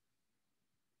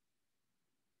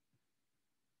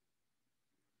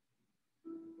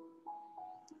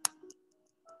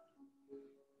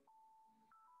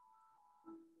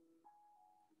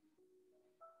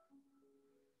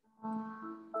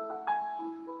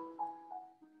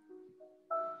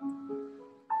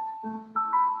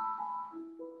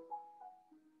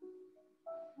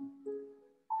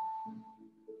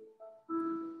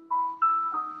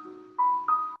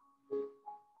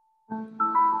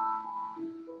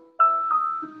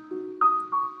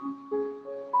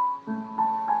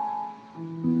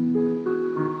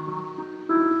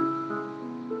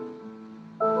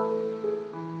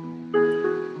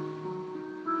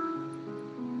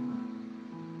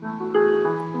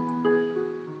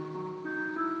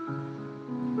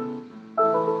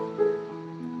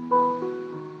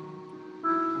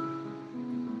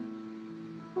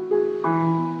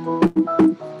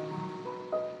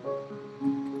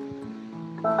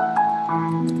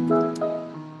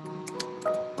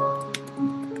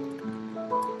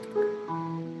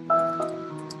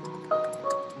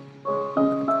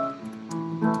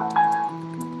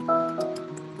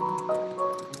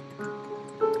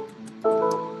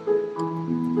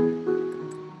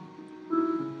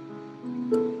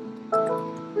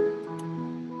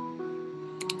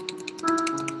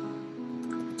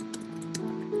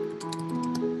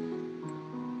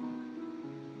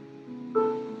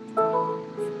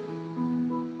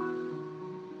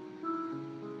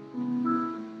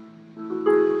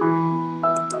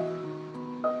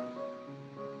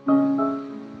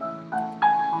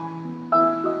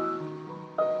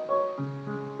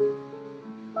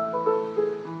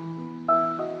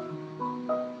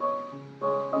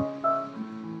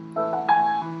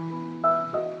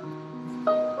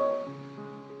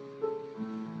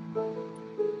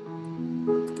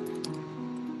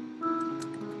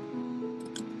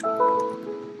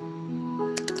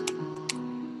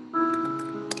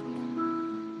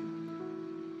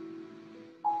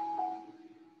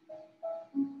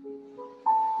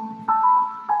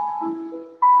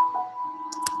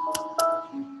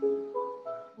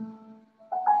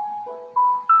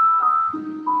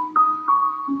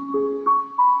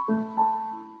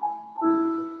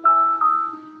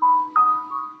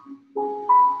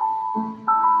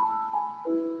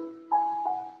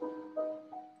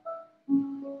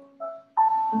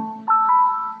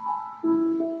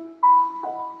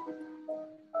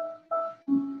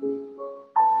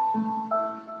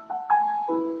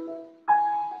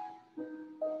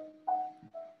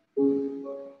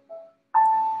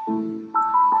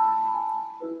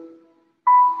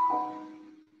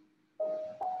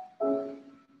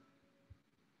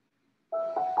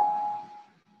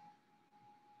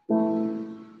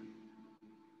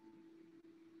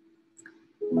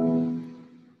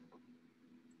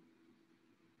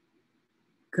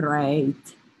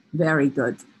 Great. Very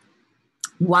good.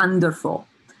 Wonderful.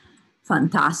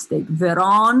 Fantastic.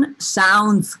 Veron,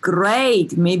 sounds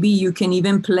great. Maybe you can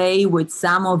even play with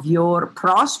some of your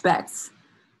prospects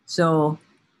so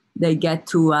they get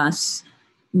to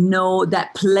know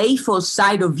that playful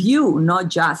side of you, not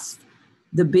just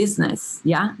the business,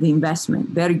 yeah, the investment.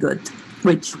 Very good.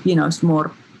 Which, you know, it's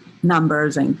more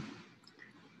numbers and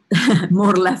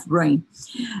more left brain.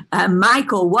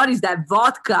 Michael, what is that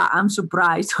vodka? I'm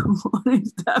surprised. What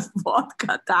is that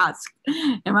vodka task?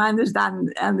 Am I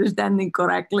understanding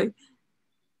correctly?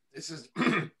 This is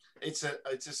it's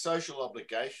a social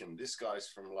obligation. This guy's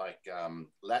from like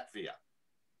Latvia.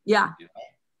 Yeah. You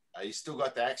know? He's still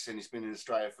got the accent. He's been in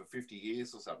Australia for 50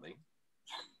 years or something.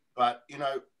 But you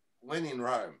know, when in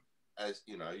Rome, as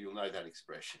you know, you'll know that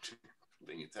expression,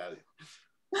 being Italian.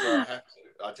 So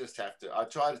I just have to. I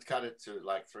try to cut it to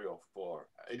like 3 or 4.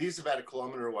 It is about 1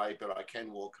 kilometer away, but I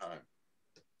can walk home.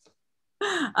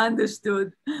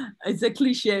 Understood. It's a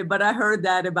cliche, but I heard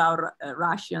that about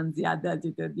Russians. Yeah, that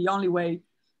the only way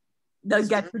they'll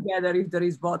get together if there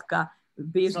is vodka.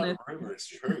 Business. It's not a rumor, it's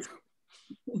true.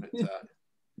 But,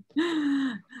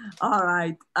 all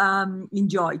right.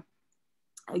 Enjoy.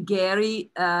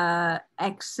 Gary,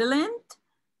 excellent.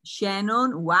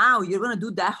 Shannon, wow, you're going to do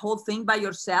that whole thing by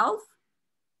yourself?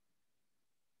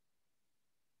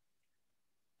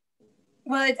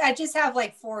 Well, I just have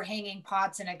like 4 hanging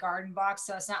pots in a garden box,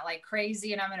 so it's not like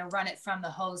crazy, and I'm going to run it from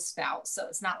the hose spout. So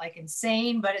it's not like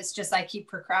insane, but it's just I keep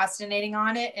procrastinating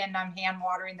on it, and I'm hand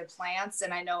watering the plants,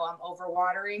 and I know I'm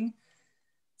overwatering.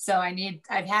 So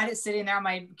I've had it sitting there on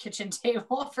my kitchen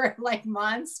table for like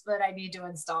months, but I need to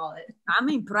install it. I'm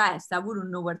impressed. I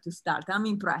wouldn't know where to start. I'm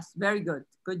impressed. Very good.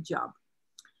 Good job.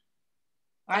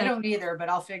 I don't either, but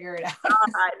I'll figure it out. All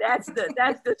right. That's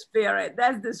the spirit.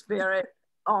 That's the spirit.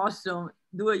 Awesome.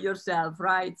 Do it yourself,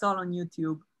 right? It's all on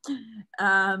YouTube.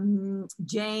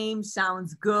 James,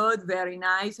 sounds good. Very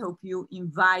nice. Hope you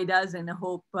invite us, and I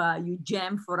hope you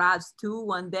jam for us too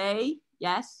one day.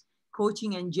 Yes.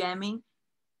 Coaching and jamming.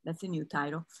 That's a new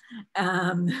title.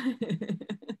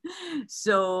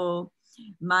 So,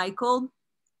 Michael,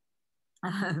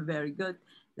 very good.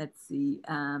 Let's see.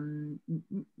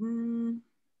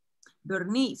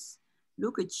 Bernice,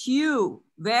 look at you.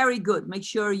 Very good. Make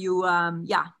sure you,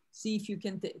 see if you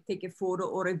can take a photo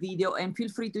or a video, and feel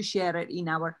free to share it in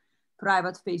our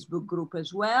private Facebook group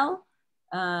as well.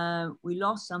 We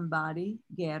lost somebody,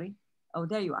 Gary. Oh,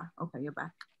 there you are. Okay, you're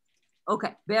back.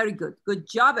 Okay, very good. Good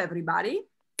job, everybody.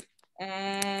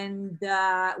 And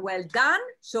well done.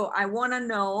 So I want to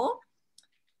know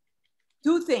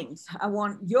 2 things. I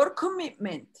want your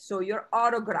commitment, so your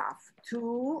autograph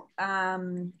to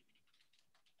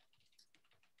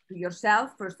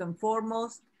yourself, first and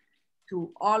foremost,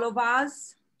 to all of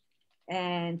us,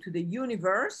 and to the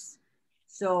universe.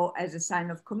 So as a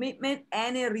sign of commitment,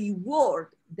 and a reward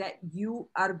that you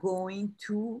are going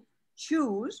to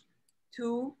choose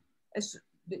to,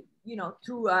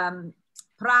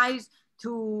 prize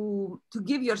to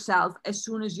give yourself as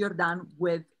soon as you're done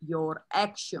with your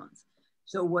actions.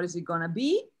 So what is it gonna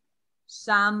be?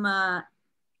 Some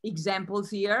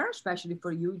examples here, especially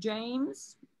for you,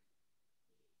 James.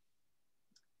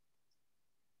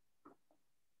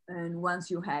 And once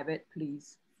you have it,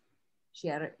 please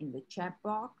share it in the chat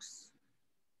box.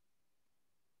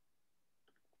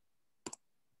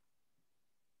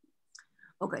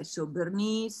 Okay, so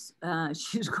Bernice,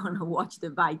 she's gonna watch the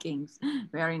Vikings.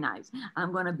 Very nice.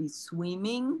 I'm gonna be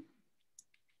swimming.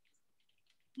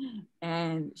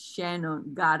 And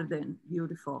Shannon, garden,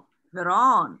 beautiful.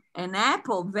 Veron, an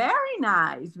apple, very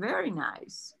nice, very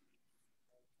nice.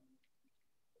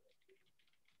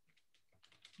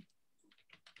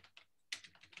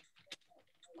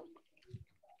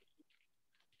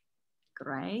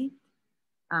 Great.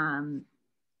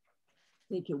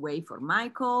 Take away for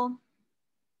Michael.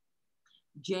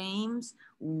 James,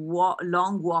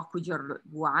 long walk with your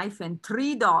wife and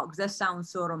 3 dogs. That sounds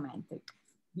so romantic.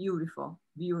 Beautiful,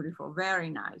 beautiful. Very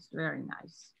nice, very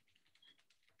nice.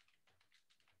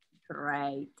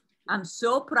 Great. I'm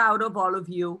so proud of all of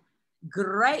you.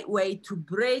 Great way to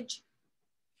bridge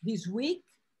this week,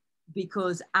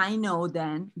 because I know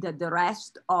then that the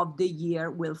rest of the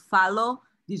year will follow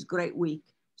this great week.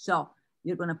 So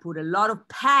you're going to put a lot of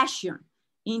passion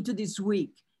into this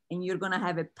week, and you're going to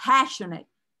have a passionate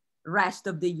rest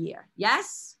of the year.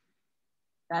 Yes,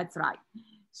 that's right.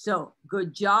 So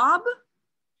good job.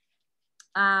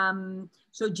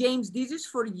 So James, this is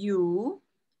for you.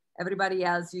 Everybody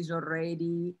else is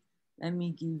already. Let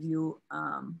me give you,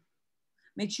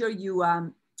 make sure you,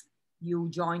 you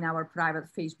join our private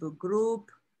Facebook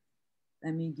group.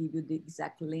 Let me give you the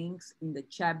exact links in the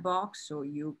chat box so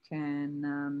you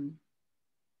can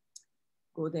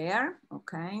go there,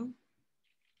 okay?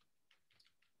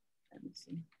 Let me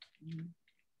see.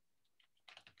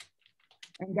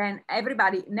 And then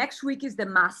everybody, next week is the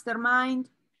mastermind.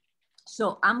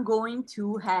 So I'm going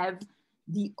to have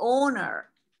the owner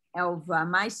of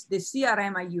the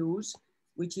CRM I use,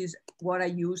 which is what I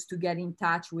use to get in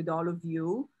touch with all of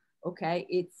you. Okay,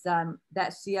 it's that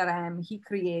CRM he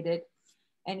created,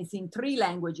 and it's in 3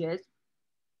 languages,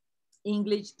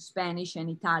 English, Spanish, and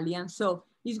Italian. So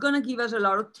he's gonna give us a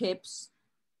lot of tips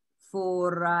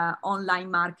for online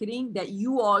marketing that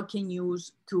you all can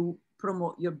use to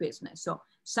promote your business. So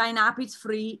sign up, it's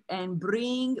free, and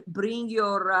bring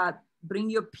your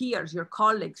peers, your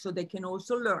colleagues, so they can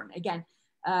also learn. Again,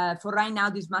 for right now,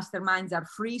 these masterminds are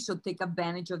free, so take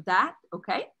advantage of that,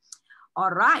 okay? All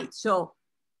right, so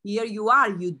here you are.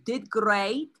 You did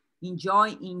great.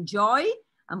 Enjoy, enjoy.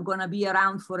 I'm gonna be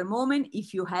around for a moment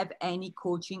if you have any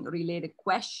coaching related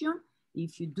question.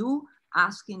 If you do,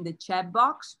 ask in the chat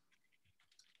box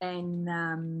and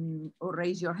or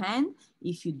raise your hand.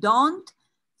 If you don't,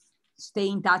 stay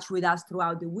in touch with us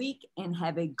throughout the week and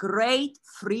have a great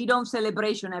freedom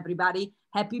celebration, everybody.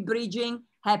 Happy bridging,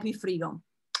 happy freedom.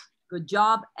 Good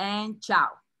job and ciao.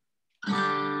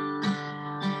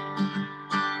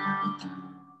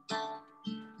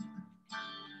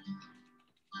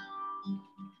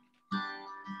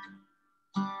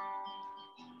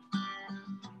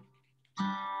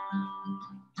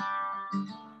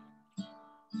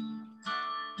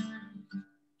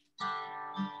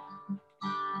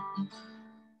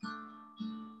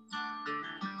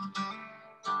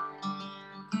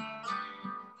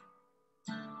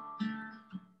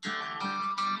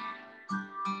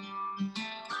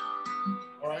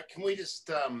 All right, can we just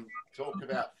talk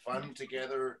about fun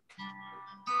together?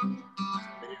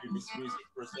 Maybe this music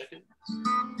for a second.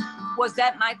 Was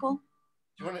that Michael?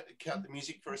 Do you want to cut the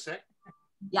music for a sec?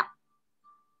 Yeah.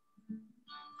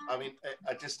 I mean,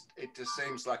 it just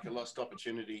seems like a lost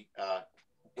opportunity where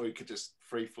we could just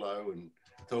free flow and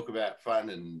talk about fun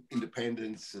and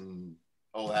independence and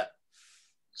all that.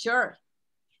 Sure.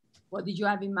 What did you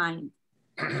have in mind?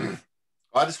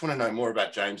 I just want to know more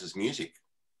about James's music,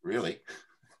 really.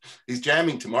 He's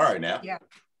jamming tomorrow now. Yeah.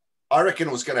 I reckon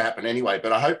it was going to happen anyway,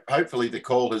 but hopefully the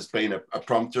call has been a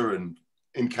prompter and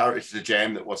encouraged a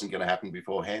jam that wasn't going to happen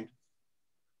beforehand.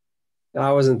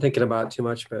 I wasn't thinking about it too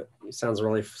much, but it sounds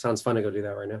fun to go do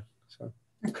that right now. So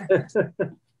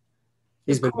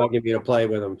he's been bugging me to play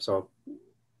with him, so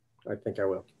I think I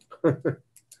will.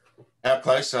 How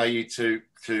close are you to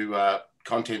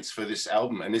contents for this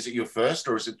album? And is it your first,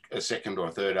 or is it a second or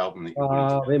a third album that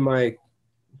you're in my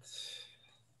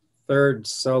 3rd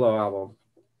solo album.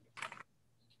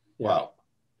 Yeah. Wow.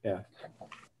 Yeah.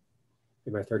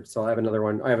 In my 3rd solo. I have another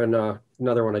one. I have another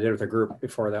one I did with a group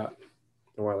before that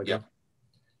a while ago. Yep.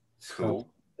 Cool.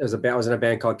 I was in a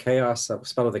band called Chaos,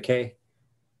 spelled with a K.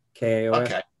 K-A-O-S.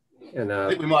 Okay. And I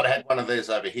think we might have had one of those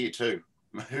over here too.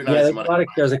 Who knows? Yeah,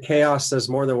 there's a Chaos. There's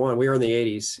more than one. We were in the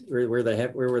 80s. We were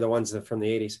the ones from the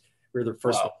 80s. We were the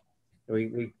first one.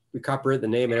 We copyrighted the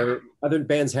name, and other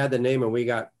bands had the name, and we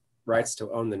got rights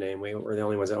to own the name. We were the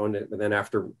only ones that owned it. But then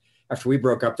after we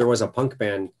broke up, there was a punk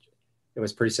band. It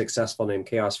was pretty successful named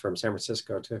Chaos from San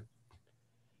Francisco too.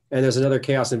 And there's another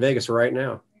Chaos in Vegas right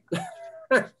now.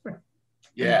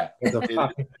 Yeah, it's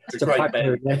a great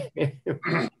band.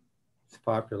 It's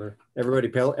popular.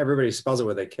 Everybody spells it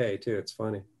with a K too. It's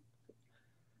funny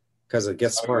because it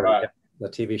gets smarter. The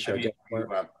TV show gets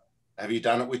smarter. Have you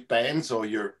done it with bands, or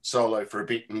you're solo for a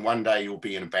bit and one day you'll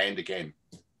be in a band again?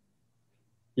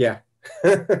 Yeah.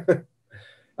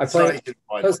 I play.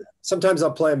 Sometimes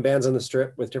I'll play in bands on the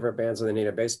Strip with different bands when they need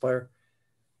a bass player.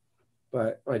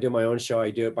 But when I do my own show,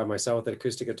 I do it by myself with an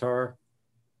acoustic guitar.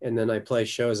 And then I play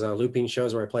shows, looping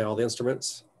shows where I play all the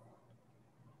instruments.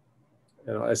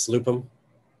 And I just loop them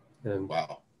and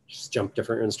just jump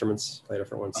different instruments, play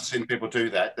different ones. I've seen people do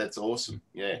that. That's awesome.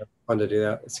 Yeah. Fun to do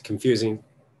that. It's confusing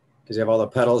because you have all the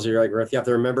pedals. You're like, you have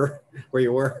to remember where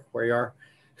you are.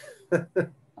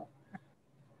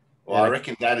 Well, I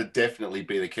reckon that'd definitely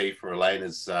be the key for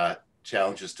Elena's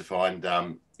challenges to find,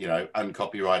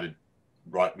 uncopyrighted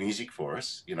right music for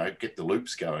us, get the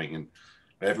loops going, and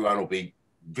everyone will be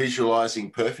visualizing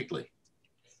perfectly.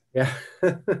 Yeah.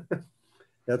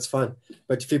 That's fun.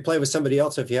 But if you play with somebody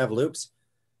else, if you have loops,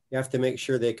 you have to make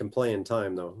sure they can play in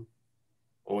time though.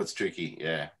 Oh, it's tricky.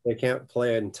 Yeah. They can't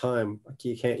play in time.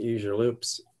 You can't use your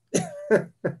loops. Yeah.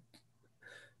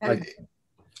 I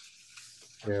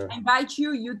invite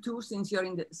you two, since you're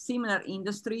in the similar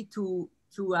industry, to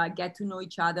get to know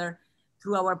each other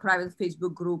through our private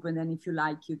Facebook group, and then if you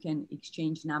like, you can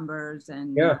exchange numbers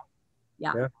and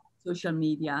social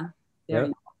media. There you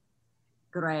go.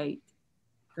 Great.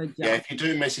 Good job. Yeah, if you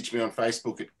do message me on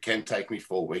Facebook, it can take me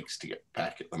 4 weeks to get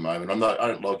back at the moment. I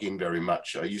don't log in very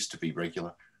much. I used to be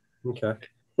regular. Okay.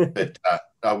 But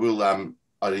I will.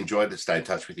 I'd enjoy to stay in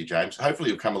touch with you, James.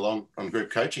 Hopefully, you'll come along on group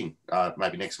coaching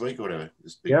maybe next week or whatever.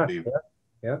 Yeah.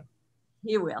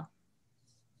 He will.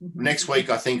 Next week,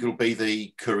 I think it'll be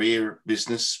the career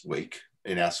business week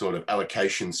in our sort of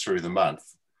allocations through the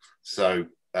month. So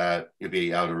you'll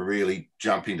be able to really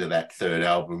jump into that third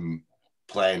album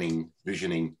planning,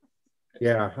 visioning.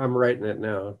 Yeah, I'm writing it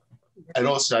now. And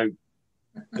also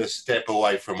to step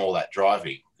away from all that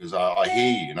driving, because I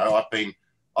hear you know,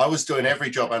 I was doing every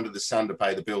job under the sun to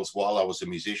pay the bills while I was a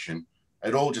musician.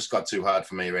 It all just got too hard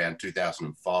for me around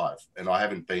 2005, and I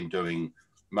haven't been doing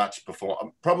much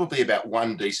before. Probably about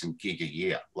one decent gig a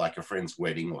year, like a friend's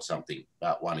wedding or something,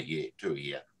 about one a year, 2 a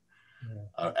year.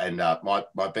 Yeah.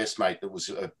 My best mate that was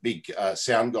a big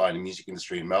sound guy in the music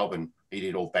industry in Melbourne, he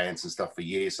did all bands and stuff for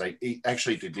years. He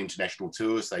actually did international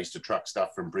tours. They used to truck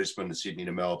stuff from Brisbane to Sydney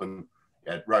to Melbourne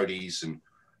at roadies, and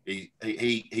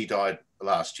he died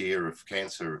last year of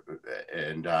cancer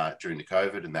and during the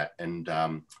COVID and that. And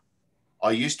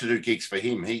I used to do gigs for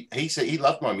him. He said he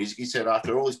loved my music. He said,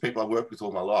 after all these people I worked with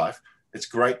all my life, it's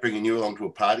great bringing you along to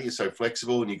a party. You're so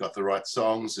flexible and you got the right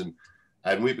songs, and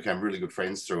we became really good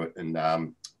friends through it. And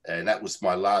that was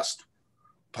my last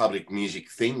public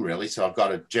music thing, really. So I've got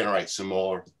to generate some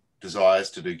more desires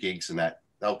to do gigs, and that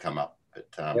they'll come up.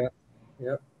 But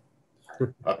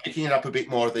I'm picking it up a bit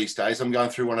more these days. I'm going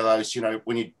through one of those, you know,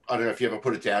 I don't know if you ever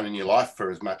put it down in your life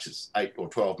for as much as 8 or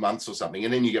 12 months or something,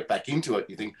 and then you get back into it.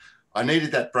 You think, I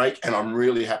needed that break, and I'm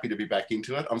really happy to be back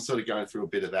into it. I'm sort of going through a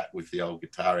bit of that with the old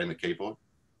guitar and the keyboard.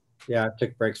 Yeah, I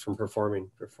took breaks from performing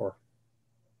before.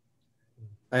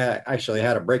 I actually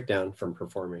had a breakdown from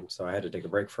performing, so I had to take a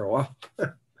break for a while.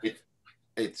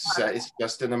 It's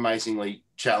just an amazingly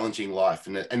challenging life,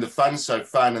 and the fun's so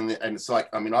fun, and it's like,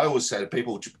 I mean, I always say to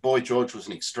people, Boy George was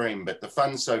an extreme, but the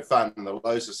fun's so fun and the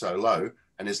lows are so low,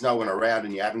 and there's no one around,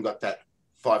 and you haven't got that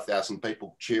 5,000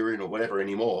 people cheering or whatever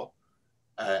anymore.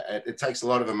 It takes a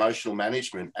lot of emotional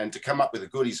management, and to come up with the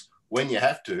goodies when you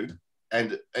have to,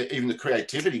 and even the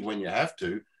creativity when you have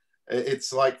to.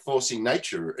 It's like forcing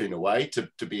nature in a way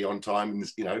to be on time,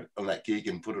 you know, on that gig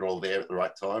and put it all there at the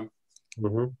right time.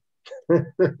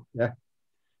 Yeah.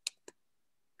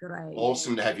 Great.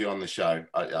 Awesome to have you on the show.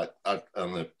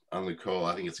 On the call.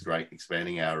 I think it's great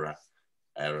expanding our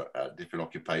different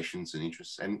occupations and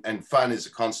interests. And fun is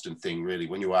a constant thing, really.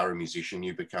 When you are a musician,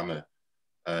 you become a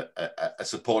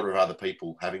supporter of other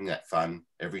people having that fun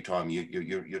every time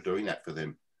you're doing that for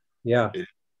them. Yeah. It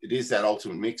is that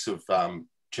ultimate mix of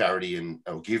charity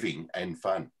or giving and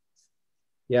fun.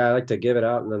 Yeah, I like to give it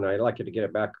out, and then I like to get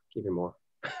it back even more.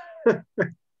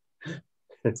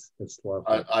 it's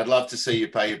lovely. I'd love to see you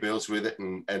pay your bills with it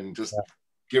and just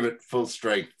give it full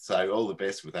strength. So all the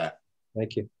best with that.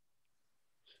 Thank you.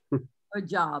 Good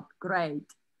job. Great.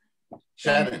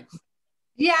 Shannon.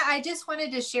 Yeah, I just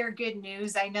wanted to share good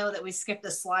news. I know that we skipped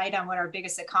a slide on what our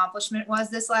biggest accomplishment was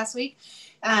this last week.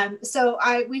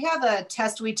 We have a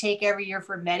test we take every year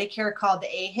for Medicare called the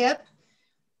AHIP,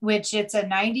 which it's a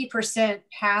 90%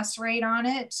 pass rate on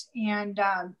it. And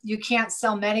you can't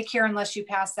sell Medicare unless you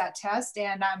pass that test.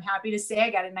 And I'm happy to say I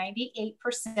got a 98%.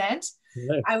 Nice.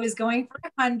 I was going for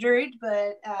 100,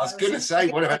 but I was going to say,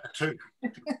 what about the 2?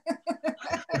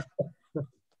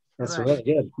 That's really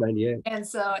good, 98.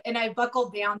 And I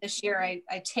buckled down this year.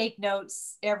 I take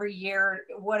notes every year,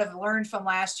 what I've learned from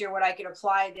last year, what I could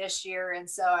apply this year. And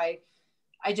so I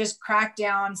just cracked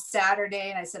down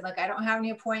Saturday and I said, look, I don't have any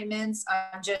appointments.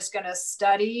 I'm just going to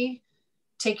study,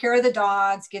 take care of the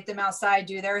dogs, get them outside,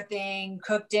 do their thing,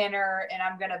 cook dinner. And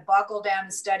I'm going to buckle down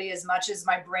and study as much as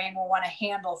my brain will want to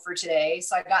handle for today.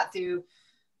 So I got through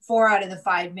 4 out of the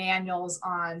 5 manuals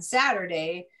on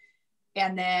Saturday.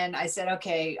 And then I said,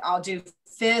 okay, I'll do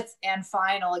 5th and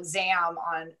final exam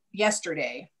on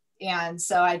yesterday. And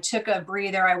so I took a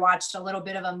breather. I watched a little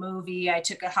bit of a movie. I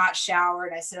took a hot shower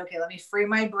and I said, okay, let me free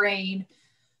my brain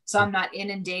so I'm not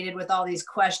inundated with all these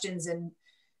questions and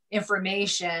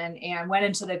information, and went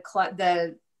into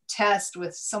the test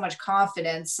with so much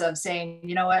confidence of saying,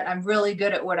 you know what, I'm really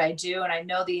good at what I do. And I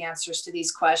know the answers to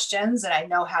these questions and I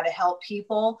know how to help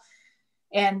people.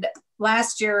 And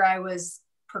last year I was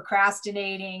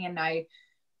procrastinating and I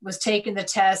was taking the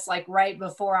test like right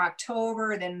before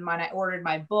October. Then when I ordered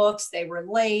my books, they were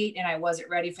late and I wasn't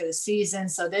ready for the season.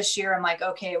 So this year I'm like,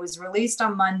 okay, it was released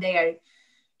on Monday. I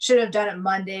should have done it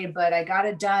Monday, but I got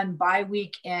it done by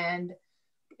weekend.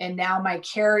 And now my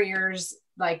carriers,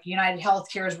 like United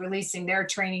Healthcare is releasing their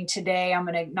training today. I'm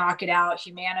going to knock it out.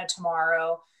 Humana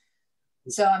tomorrow.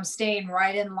 So I'm staying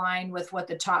right in line with what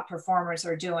the top performers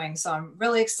are doing. So I'm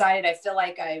really excited. I feel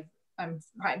like I'm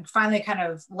finally kind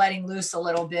of letting loose a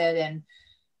little bit and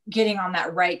getting on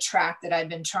that right track that I've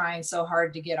been trying so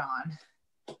hard to get on.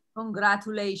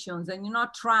 Congratulations. And you're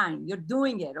not trying, you're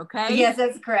doing it, okay? Yes,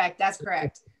 that's correct. That's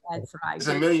correct. That's right.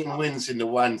 There's a million wins in the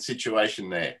one situation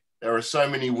there. There are so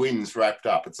many wins wrapped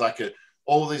up. It's like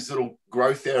all these little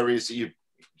growth areas that you've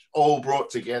all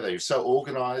brought together. You're so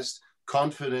organized,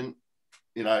 confident,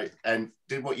 you know, and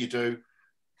did what you do,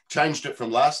 changed it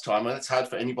from last time. And it's hard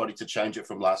for anybody to change it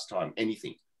from last time,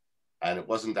 anything. And it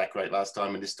wasn't that great last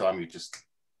time. And this time you're just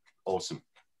awesome.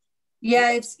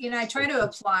 Yeah, it's, you know, I try to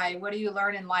apply what do you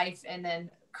learn in life and then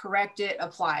correct it,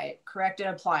 apply it, correct it,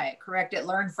 apply it, correct it,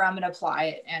 learn from it, apply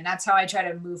it. And that's how I try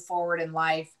to move forward in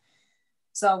life.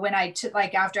 So when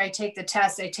like after I take the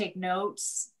test, I take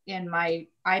notes in my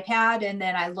iPad and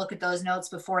then I look at those notes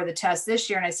before the test this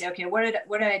year and I say, okay, what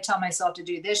did I tell myself to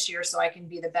do this year so I can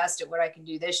be the best at what I can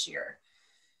do this year?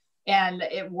 And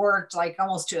it worked like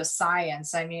almost to a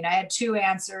science. I mean, I had 2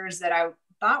 answers that I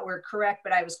thought were correct,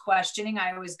 but I was questioning.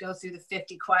 I always go through the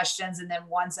 50 questions and then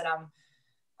ones that I'm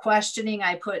questioning,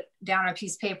 I put down a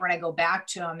piece of paper and I go back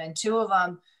to them. And 2 of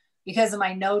them, because of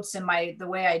my notes and the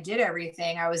way I did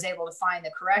everything, I was able to find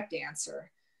the correct answer.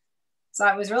 So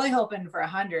I was really hoping for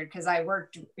 100 because I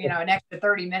worked, you know, an extra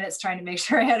 30 minutes trying to make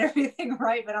sure I had everything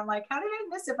right. But I'm like, how did I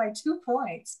miss it by 2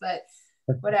 points? But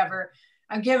whatever,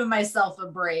 I'm giving myself a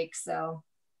break. So,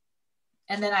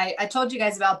 and then I told you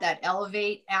guys about that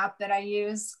Elevate app that I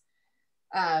use.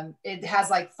 It has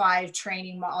like 5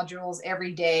 training modules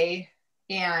every day.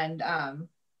 And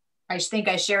I think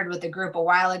I shared with the group a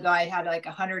while ago, I had like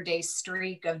a 100-day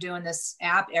streak of doing this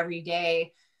app every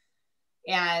day.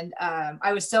 And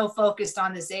I was so focused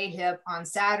on this AHIP on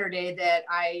Saturday that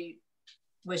I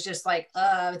was just like,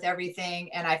 with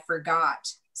everything. And I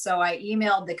forgot. So I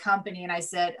emailed the company and I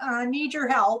said, I need your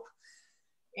help.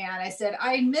 And I said,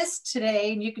 I missed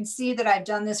today. And you can see that I've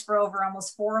done this for over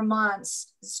almost 4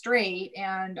 months straight.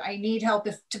 And I need help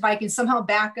if I can somehow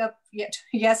back up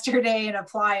yesterday and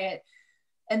apply it.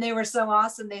 And they were so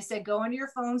awesome. They said, go into your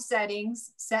phone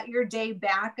settings, set your day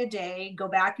back a day, go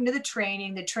back into the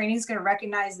training. The training is going to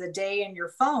recognize the day in your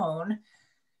phone,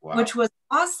 wow. Which was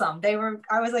awesome.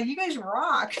 I was like, you guys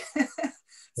rock.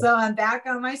 So I'm back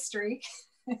on my streak.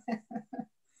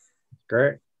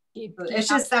 Great. It's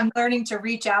just, I'm learning to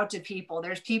reach out to people.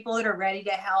 There's people that are ready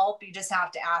to help. You just have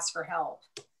to ask for help.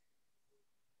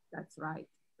 That's right.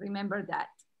 Remember that.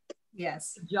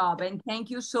 Yes. Good job. And thank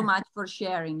you so much for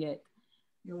sharing it.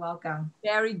 You're welcome.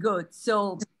 Very good.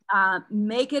 So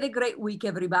make it a great week,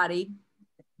 everybody.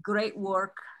 Great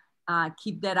work.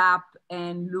 Keep that up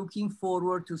and looking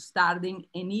forward to starting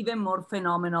an even more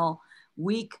phenomenal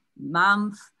week,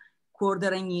 month,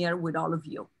 quarter, and year with all of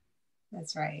you.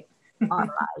 That's right. All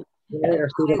right.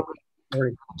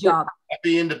 Good job.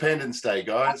 Happy Independence Day,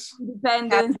 guys.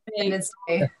 Independence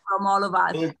Day from all of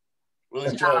us. We'll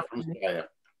enjoy it from Australia.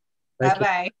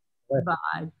 Bye-bye.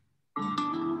 Bye.